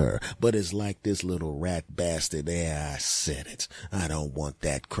as her, but is like this little rat bastard. Yeah, I said it. I don't want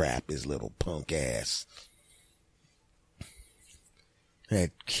that crap, his little punk ass.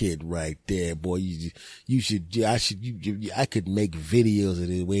 That kid right there, boy, I could make videos of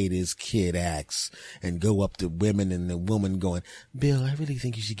the way this kid acts and go up to women and the woman going, Bill, I really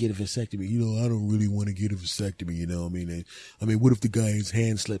think you should get a vasectomy. I don't really want to get a vasectomy, I mean, what if the guy's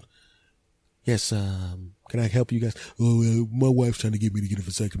hand slipped? Yes, can I help you guys? Oh, my wife's trying to get me to get a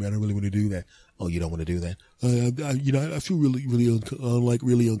vasectomy. I don't really want to do that. Oh, you don't want to do that? I feel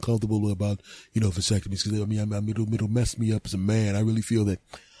really uncomfortable about, vasectomies because, it'll mess me up as a man. I really feel that.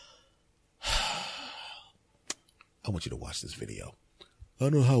 I want you to watch this video. I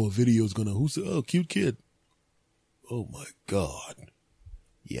don't know how a video is cute kid. Oh my God.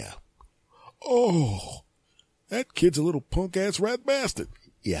 Yeah. Oh, that kid's a little punk ass rat bastard.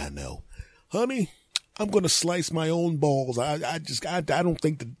 Yeah, I know. Honey, I'm going to slice my own balls. I don't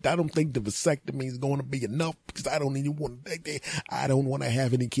think the vasectomy is going to be enough because I don't want to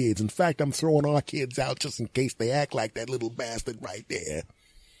have any kids. In fact, I'm throwing our kids out just in case they act like that little bastard right there.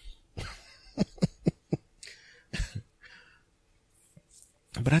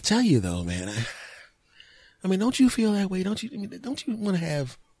 But I tell you though, man, I mean, don't you feel that way? Don't you want to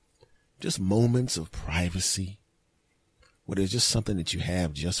have just moments of privacy where there's just something that you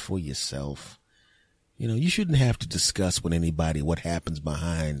have just for yourself? You shouldn't have to discuss with anybody what happens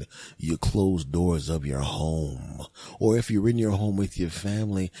behind your closed doors of your home. Or if you're in your home with your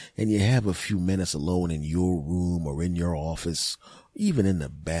family and you have a few minutes alone in your room or in your office, even in the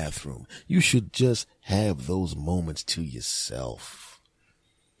bathroom, you should just have those moments to yourself.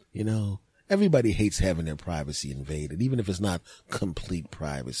 Everybody hates having their privacy invaded, even if it's not complete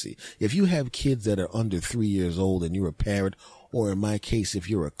privacy. If you have kids that are under 3 years old and you're a parent, or in my case, if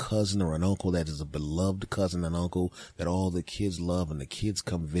you're a cousin or an uncle that is a beloved cousin and uncle that all the kids love and the kids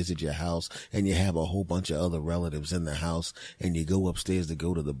come visit your house and you have a whole bunch of other relatives in the house and you go upstairs to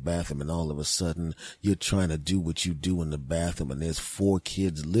go to the bathroom and all of a sudden you're trying to do what you do in the bathroom and there's 4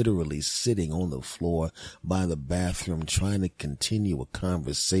 kids literally sitting on the floor by the bathroom trying to continue a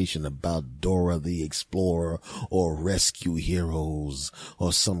conversation about Dora the Explorer or Rescue Heroes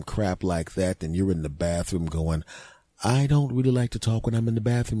or some crap like that, then you're in the bathroom going, I don't really like to talk when I'm in the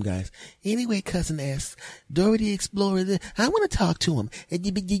bathroom, guys. Anyway, Cousin S, Dora the Explorer, I want to talk to him. And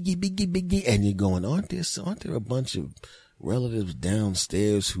you're going, aren't there a bunch of relatives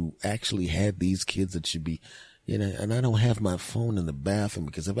downstairs who actually had these kids that should be, and I don't have my phone in the bathroom,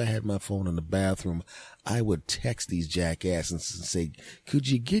 because if I had my phone in the bathroom, I would text these jackasses and say, could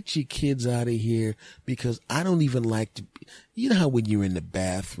you get your kids out of here? Because I don't even like to, you know how when you're in the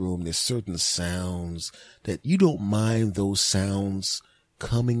bathroom, there's certain sounds that you don't mind those sounds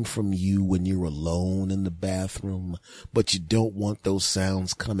coming from you when you're alone in the bathroom, but you don't want those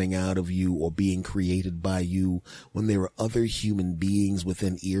sounds coming out of you or being created by you when there are other human beings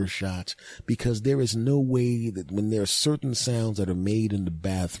within earshot, because there is no way that when there are certain sounds that are made in the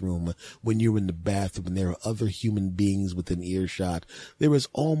bathroom, when you're in the bathroom and there are other human beings within earshot, there is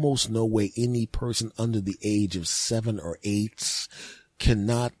almost no way any person under the age of 7 or 8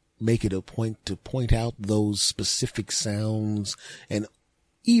 cannot make it a point to point out those specific sounds and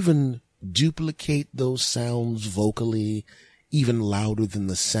even duplicate those sounds vocally, even louder than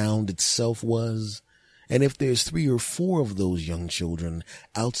the sound itself was. And if there's 3 or 4 of those young children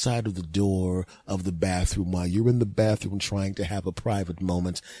outside of the door of the bathroom while you're in the bathroom trying to have a private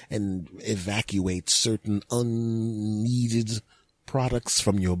moment and evacuate certain unneeded products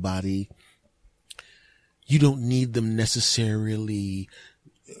from your body, you don't need them necessarily,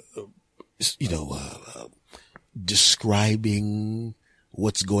 describing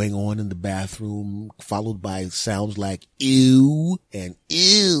what's going on in the bathroom, followed by sounds like ew and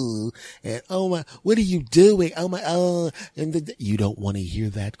oh my, what are you doing? Oh my, and you don't want to hear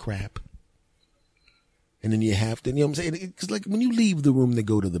that crap. And then you have to, you know what I'm saying? Because like when you leave the room to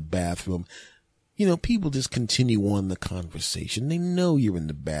go to the bathroom, people just continue on the conversation. They know you're in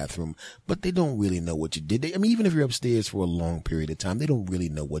the bathroom, but they don't really know what you did. Even if you're upstairs for a long period of time, they don't really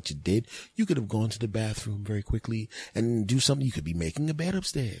know what you did. You could have gone to the bathroom very quickly and do something. You could be making a bed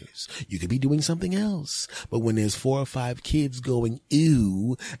upstairs. You could be doing something else. But when there's 4 or 5 kids going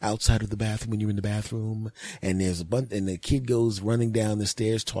ew outside of the bathroom when you're in the bathroom, and there's a bunch, and the kid goes running down the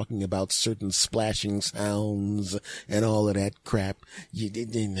stairs talking about certain splashing sounds and all of that crap, you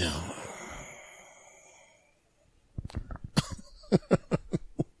didn't know.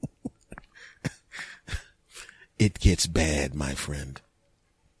 It gets bad, my friend.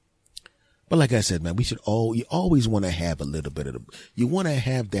 But like I said, man, you always want to have a little bit of you want to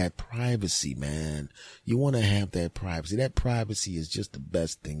have that privacy, man. You want to have that privacy. That privacy is just the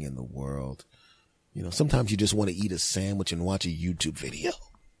best thing in the world. Sometimes you just want to eat a sandwich and watch a YouTube video.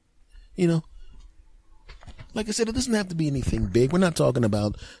 Like I said, it doesn't have to be anything big. We're not talking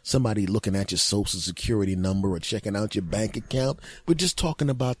about somebody looking at your social security number or checking out your bank account. We're just talking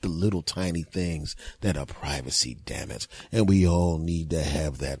about the little tiny things that are privacy, damn it. And we all need to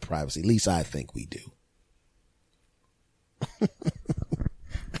have that privacy. At least I think we do.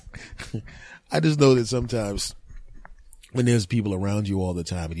 I just know that sometimes when there's people around you all the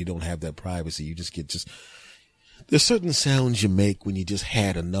time and you don't have that privacy, you just get there's certain sounds you make when you just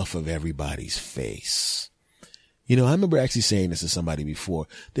had enough of everybody's face. I remember actually saying this to somebody before.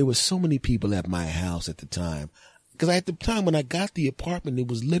 There were so many people at my house at the time. Because at the time when I got the apartment, it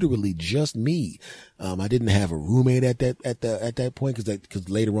was literally just me. I didn't have a roommate at that point because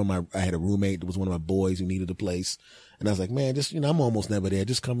later on I had a roommate. It was one of my boys who needed a place. And I was like, man, just, I'm almost never there.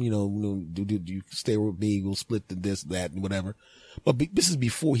 Just come, do you stay with me? We'll split this, that, and whatever. But this is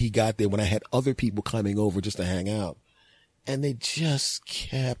before he got there when I had other people coming over just to hang out. And they just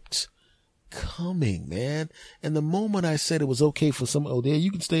kept coming, man. And the moment I said it was okay for there,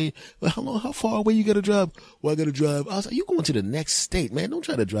 you can stay. Well, how far away you gotta drive? Well, I gotta drive. I was like, you going to the next state, man. Don't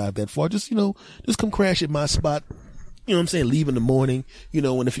try to drive that far. Just come crash at my spot. You know what I'm saying? Leave in the morning,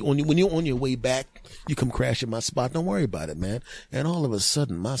 and if when you're on your way back, you come crash at my spot. Don't worry about it, man. And all of a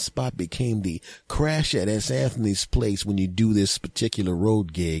sudden, my spot became the crash at S. Anthony's place when you do this particular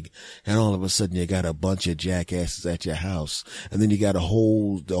road gig. And all of a sudden, you got a bunch of jackasses at your house. And then you got the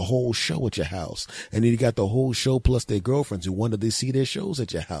whole show at your house. And then you got the whole show plus their girlfriends who wanted to see their shows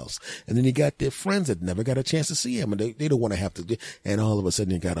at your house. And then you got their friends that never got a chance to see them. And they don't want to have to. And all of a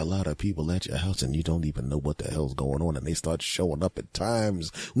sudden, you got a lot of people at your house and you don't even know what the hell's going on. And they start showing up at times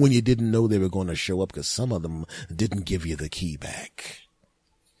when you didn't know they were going to show up because some of them didn't give you the key back.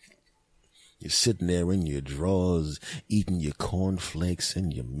 You're sitting there in your drawers, eating your cornflakes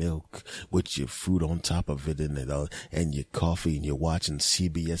and your milk with your fruit on top of it and your coffee, and you're watching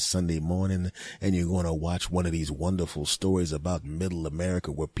CBS Sunday Morning, and you're going to watch one of these wonderful stories about middle America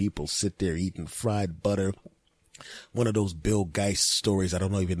where people sit there eating fried butter one of those Bill Geist stories. I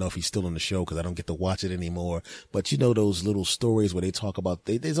don't even know if he's still on the show because I don't get to watch it anymore. But you know those little stories where they talk about,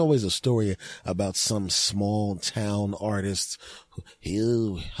 there's always a story about some small town artist.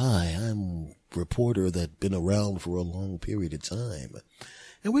 Hi, I'm a reporter that's been around for a long period of time.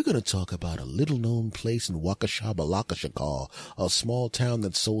 And we're going to talk about a little-known place in Waukesha, Waukesha, a small town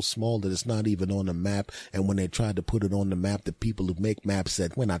that's so small that it's not even on the map. And when they tried to put it on the map, the people who make maps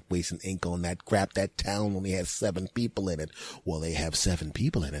said, we're not wasting ink on that crap. That town only has 7 people in it. Well, they have 7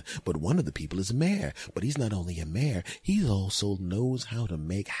 people in it, but one of the people is a mayor. But he's not only a mayor, he also knows how to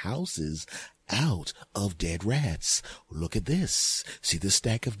make houses out of dead rats. Look at this. See this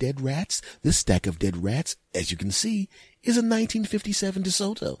stack of dead rats? This stack of dead rats, as you can see, is a 1957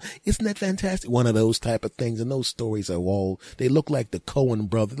 DeSoto. Isn't that fantastic? One of those type of things. And those stories are all, they look like the Coen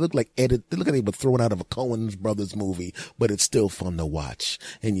brothers. They look like they look like they were thrown out of a Coen brothers movie, but it's still fun to watch.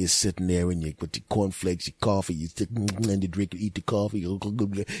 And you're sitting there and you with your cornflakes, your coffee, you sit and you drink, you eat the coffee,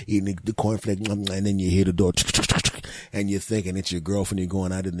 eating the cornflakes, and then you hear the door, and you're thinking it's your girlfriend. You're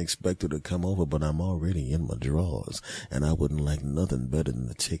going, I didn't expect her to come over, but I'm already in my drawers, and I wouldn't like nothing better than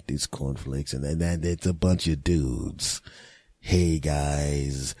to take these cornflakes. And then it's a bunch of dudes. Hey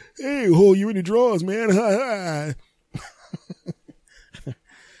guys. Hey, ho, you in your drawers, man. Ha ha.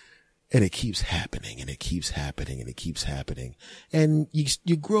 And it keeps happening, and it keeps happening, and it keeps happening. And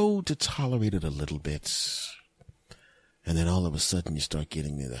you grow to tolerate it a little bit. And then all of a sudden you start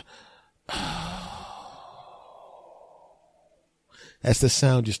getting the, that's the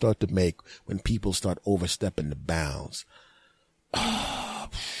sound you start to make when people start overstepping the bounds.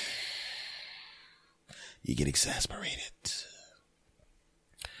 You get exasperated.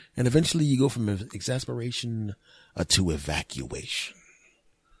 And eventually you go from exasperation to evacuation.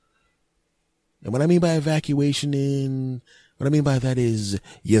 And what I mean by evacuation what I mean by that is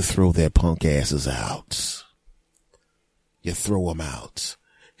you throw their punk asses out. You throw them out.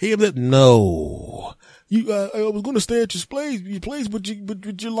 Hey, no. I was going to stay at your place, but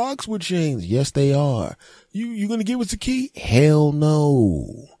your locks were changed. Yes, they are. You going to give us the key? Hell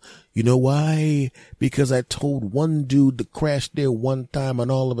no. You know why? Because I told one dude to crash there one time,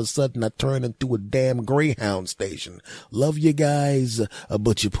 and all of a sudden I turned into a damn Greyhound station. Love you guys,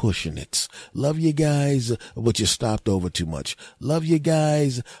 but you're pushing it. Love you guys, but you stopped over too much. Love you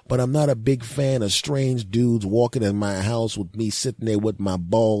guys, but I'm not a big fan of strange dudes walking in my house with me sitting there with my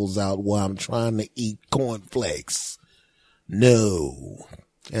balls out while I'm trying to eat cornflakes. No.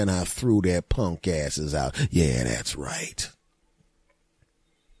 And I threw their punk asses out. Yeah, that's right.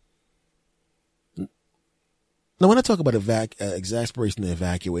 Now, when I talk about exasperation and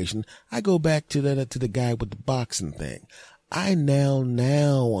evacuation, I go back to the guy with the boxing thing. I now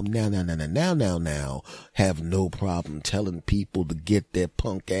have no problem telling people to get their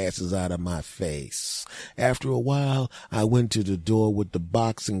punk asses out of my face. After a while, I went to the door with the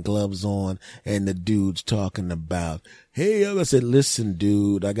boxing gloves on, and the dude's talking about, hey, I said, listen,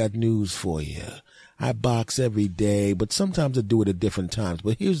 dude, I got news for you. I box every day, but sometimes I do it at different times.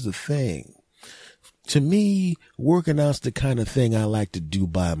 But here's the thing. To me, working out's the kind of thing I like to do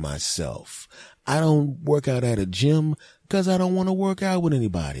by myself. I don't work out at a gym because I don't want to work out with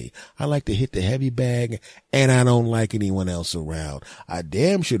anybody. I like to hit the heavy bag, and I don't like anyone else around. I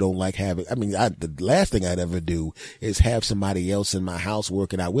damn sure don't like the last thing I'd ever do is have somebody else in my house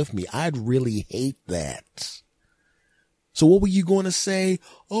working out with me. I'd really hate that. So what were you going to say?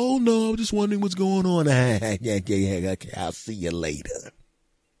 Oh, no, I'm just wondering what's going on. Yeah, okay, I'll see you later.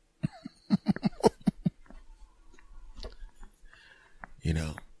 You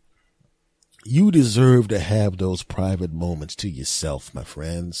know, you deserve to have those private moments to yourself, my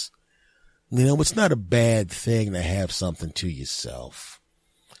friends. You know, it's not a bad thing to have something to yourself.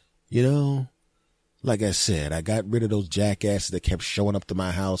 You know, like I said, I got rid of those jackasses that kept showing up to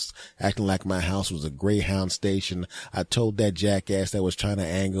my house, acting like my house was a Greyhound station. I told that jackass that was trying to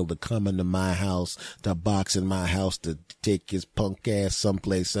angle to come into my house, to box in my house, to take his punk ass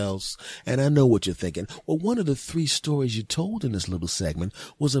someplace else. And I know what you're thinking. Well, one of the 3 stories you told in this little segment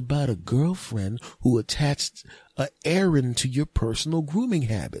was about a girlfriend who attached an errand to your personal grooming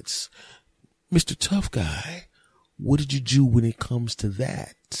habits. Mr. Tough Guy, what did you do when it comes to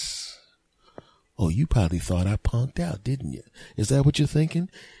that? Oh, you probably thought I punked out, didn't you? Is that what you're thinking?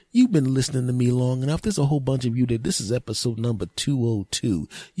 You've been listening to me long enough. There's a whole bunch of you that this is episode number 202.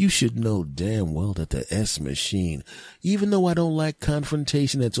 You should know damn well that the S Machine, even though I don't like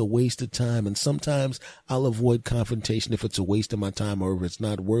confrontation, it's a waste of time. And sometimes I'll avoid confrontation if it's a waste of my time or if it's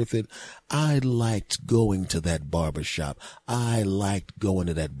not worth it. I liked going to that barbershop. I loved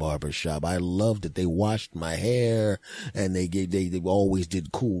it. They washed my hair and they always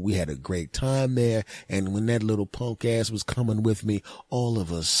did cool. We had a great time there. And when that little punk ass was coming with me, all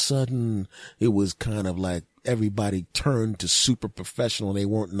of a sudden it was kind of like everybody turned to super professional. They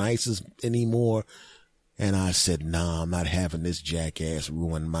weren't nice anymore. And I said, nah, I'm not having this jackass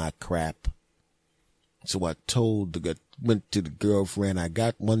ruin my crap. So I went to the girlfriend.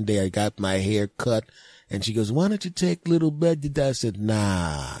 One day I got my hair cut and she goes, why don't you take little bud? I said,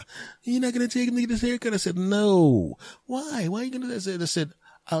 nah, you're not going to take him to get his haircut. I said, no. Why? Why are you going to do that? I said,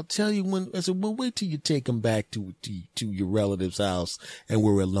 I'll tell you when. I said, well, wait till you take him back to your relative's house and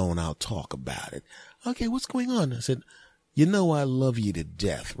we're alone. I'll talk about it. Okay, what's going on? I said, you know I love you to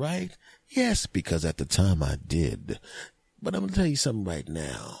death, right? Yes, because at the time I did. But I'm going to tell you something right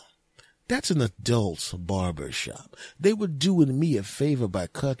now. That's an adult's barber shop. They were doing me a favor by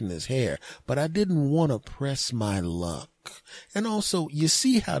cutting his hair, but I didn't want to press my luck. And also, you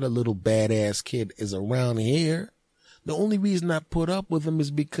see how the little badass kid is around here? The only reason I put up with him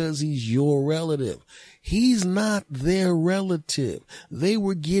is because he's your relative. He's not their relative. They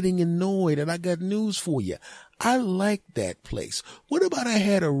were getting annoyed, and I got news for you. I like that place. What about I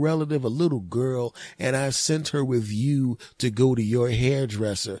had a relative, a little girl, and I sent her with you to go to your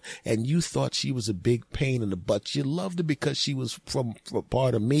hairdresser, and you thought she was a big pain in the butt. You loved her because she was from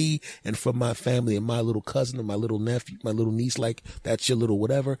part of me and from my family and my little cousin and my little nephew, my little niece, like that's your little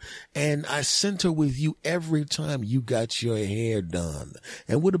whatever. And I sent her with you every time you got your hair done.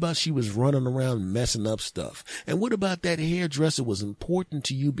 And what about she was running around messing up stuff? And what about that hairdresser was important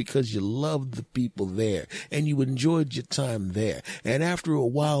to you because you loved the people there and you enjoyed your time there. And after a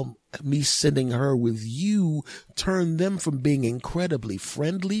while, me sending her with you turned them from being incredibly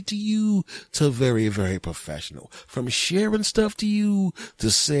friendly to you to very, very professional. From sharing stuff to you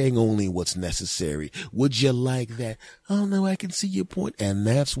to saying only what's necessary. Would you like that? Oh no, I can see your point. And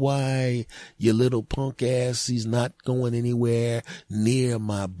that's why your little punk ass, he's not going anywhere near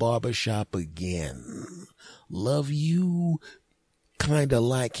my barbershop again. Love you. Kind of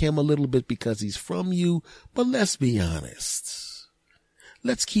like him a little bit because he's from you, but let's be honest.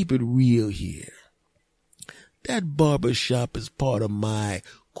 Let's keep it real here. That barbershop is part of my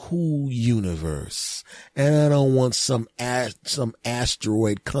cool universe, and I don't want some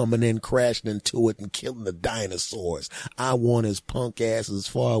asteroid coming in, crashing into it and killing the dinosaurs. I want his punk ass as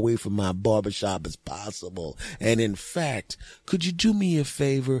far away from my barbershop as possible. And in fact, could you do me a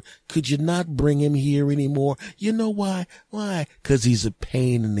favor? Could you not bring him here anymore? You know why? Why? 'Cause he's a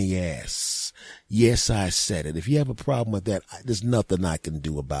pain in the ass. Yes, I said it. If you have a problem with that, there's nothing I can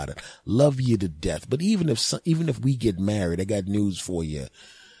do about it. Love you to death. But even if we get married, I got news for you.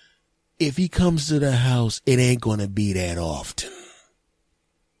 If he comes to the house, it ain't gonna be that often.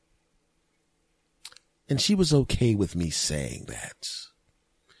 And she was okay with me saying that.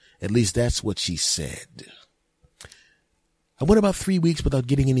 At least that's what she said. I went about 3 weeks without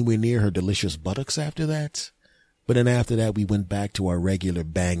getting anywhere near her delicious buttocks after that. But then after that, we went back to our regular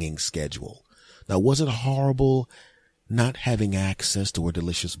banging schedule. Now, was it horrible not having access to her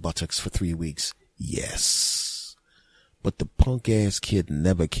delicious buttocks for 3 weeks? Yes. But the punk-ass kid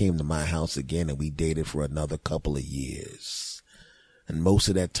never came to my house again, and we dated for another couple of years. And most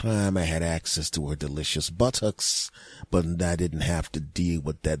of that time, I had access to her delicious buttocks, but I didn't have to deal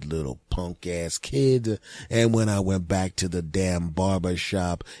with that little punk-ass kid. And when I went back to the damn barber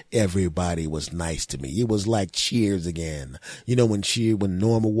shop, everybody was nice to me. It was like Cheers again. You know, when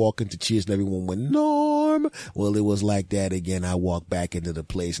Norm would walk into Cheers and everyone went, Norm! Well, it was like that again. I walked back into the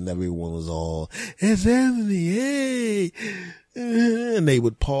place and everyone was all, it's Anthony, hey! And they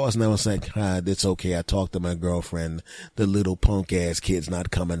would pause and I was like, it's okay. I talked to my girlfriend. The little punk ass kid's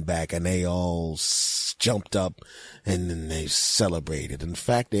not coming back. And they all jumped up and then they celebrated. In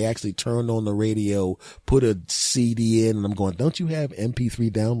fact, they actually turned on the radio, put a CD in, and I'm going, don't you have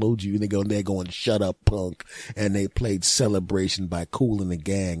MP3 download you? And they're going, shut up, punk. And they played Celebration by Kool and the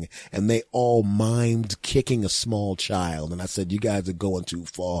Gang. And they all mimed kicking a small child. And I said, you guys are going too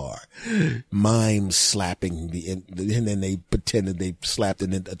far. Mime slapping and then they pretended they slapped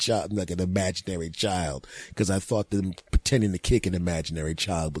a child, like an imaginary child. Cause I thought them pretending to kick an imaginary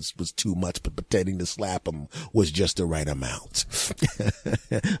child was too much, but pretending to slap him was just the right amount.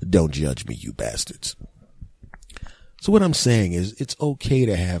 Don't judge me, you bastards. So what I'm saying is it's okay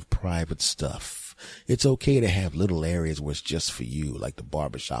to have private stuff. It's okay to have little areas where it's just for you, like the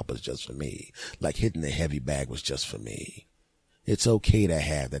barbershop was just for me, like hitting the heavy bag was just for me. It's okay to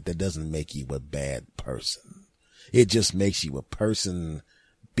have that. That doesn't make you a bad person. It just makes you a person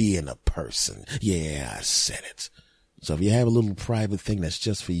being a person. Yeah, I said it. So if you have a little private thing that's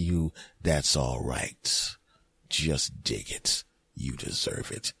just for you, that's all right. Just dig it. You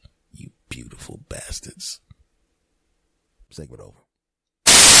deserve it. You beautiful bastards. Segment over.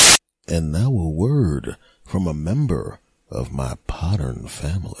 And now a word from a member of my Podern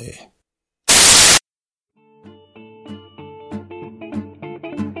family.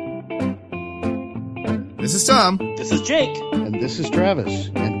 This is Tom. This is Jake. And this is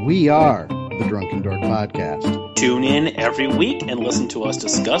Travis. And we are the Drunken Dork Podcast. Tune in every week and listen to us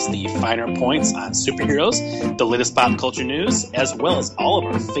discuss the finer points on superheroes, the latest pop culture news, as well as all of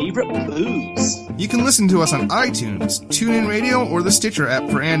our favorite booze. You can listen to us on iTunes, TuneIn Radio, or the Stitcher app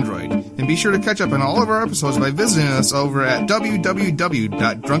for Android. And be sure to catch up on all of our episodes by visiting us over at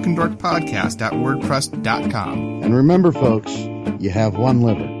www.drunkendorkpodcast.wordpress.com. And remember, folks, you have one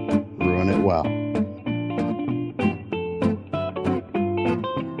liver. Ruin it well.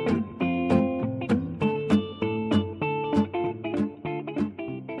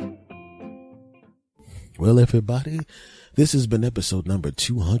 Well, everybody, this has been episode number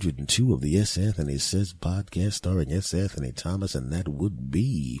 202 of the S. Anthony Says podcast, starring S. Anthony Thomas, and that would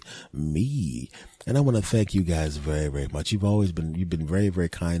be me. And I want to thank you guys very, very much. You've been very, very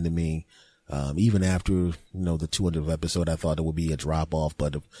kind to me. Even after, the 200th episode, I thought it would be a drop off,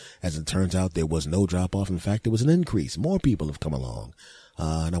 but as it turns out, there was no drop off. In fact, there was an increase. More people have come along.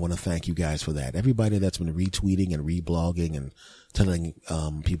 And I want to thank you guys for that. Everybody that's been retweeting and reblogging and telling,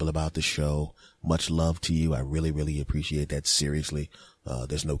 people about the show. Much love to you. I really, really appreciate that. Seriously.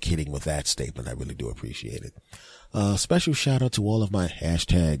 There's no kidding with that statement. I really do appreciate it. Special shout out to all of my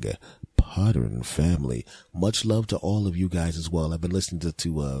hashtag Podern family. Much love to all of you guys as well. I've been listening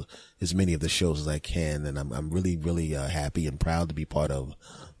to as many of the shows as I can, and I'm really, really, happy and proud to be part of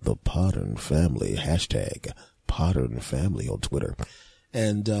the Podern family. Hashtag Podern family on Twitter.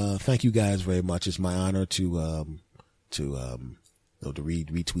 And, thank you guys very much. It's my honor to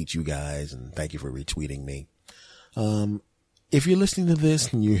retweet you guys, and thank you for retweeting me. If you're listening to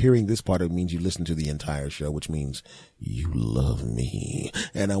this and you're hearing this part, it means you listen to the entire show, which means you love me.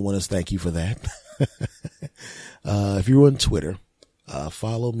 And I want to thank you for that. If you're on Twitter,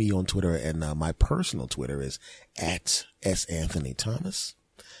 follow me on Twitter, and my personal Twitter is @SAnthonyThomas.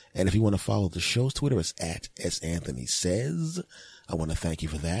 And if you want to follow the show's Twitter, it's @SAnthonySays. I want to thank you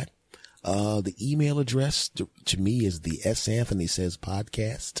for that. The email address to me is the S. Anthony Says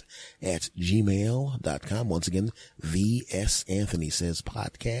podcast @gmail.com. Once again, the S. Anthony Says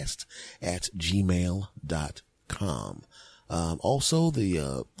podcast @gmail.com. Also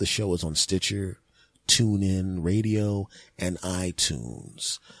the show is on Stitcher, TuneIn Radio, and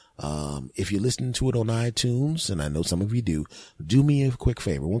iTunes. If you're listening to it on iTunes, and I know some of you do me a quick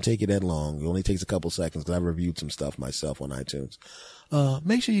favor. It won't take you that long. It only takes a couple seconds because I've reviewed some stuff myself on iTunes.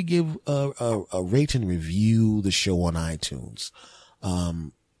 Make sure you give a rate and review the show on iTunes.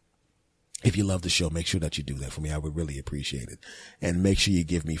 If you love the show, make sure that you do that for me. I would really appreciate it. And make sure you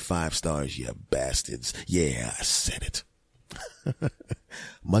give me 5 stars, you bastards. Yeah, I said it.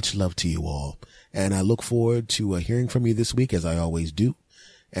 Much love to you all. And I look forward to hearing from you this week, as I always do.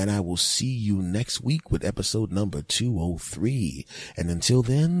 And I will see you next week with episode number 203. And until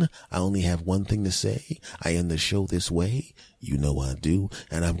then, I only have one thing to say. I end the show this way. You know I do.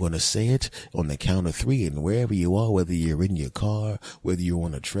 And I'm going to say it on the count of 3. And wherever you are, whether you're in your car, whether you're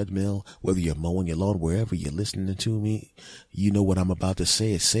on a treadmill, whether you're mowing your lawn, wherever you're listening to me, you know what I'm about to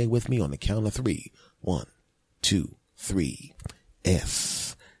say. Say it with me on the count of 3. 1, 2, 3.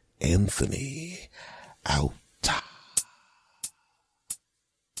 S. Anthony out.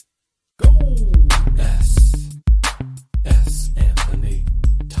 Go!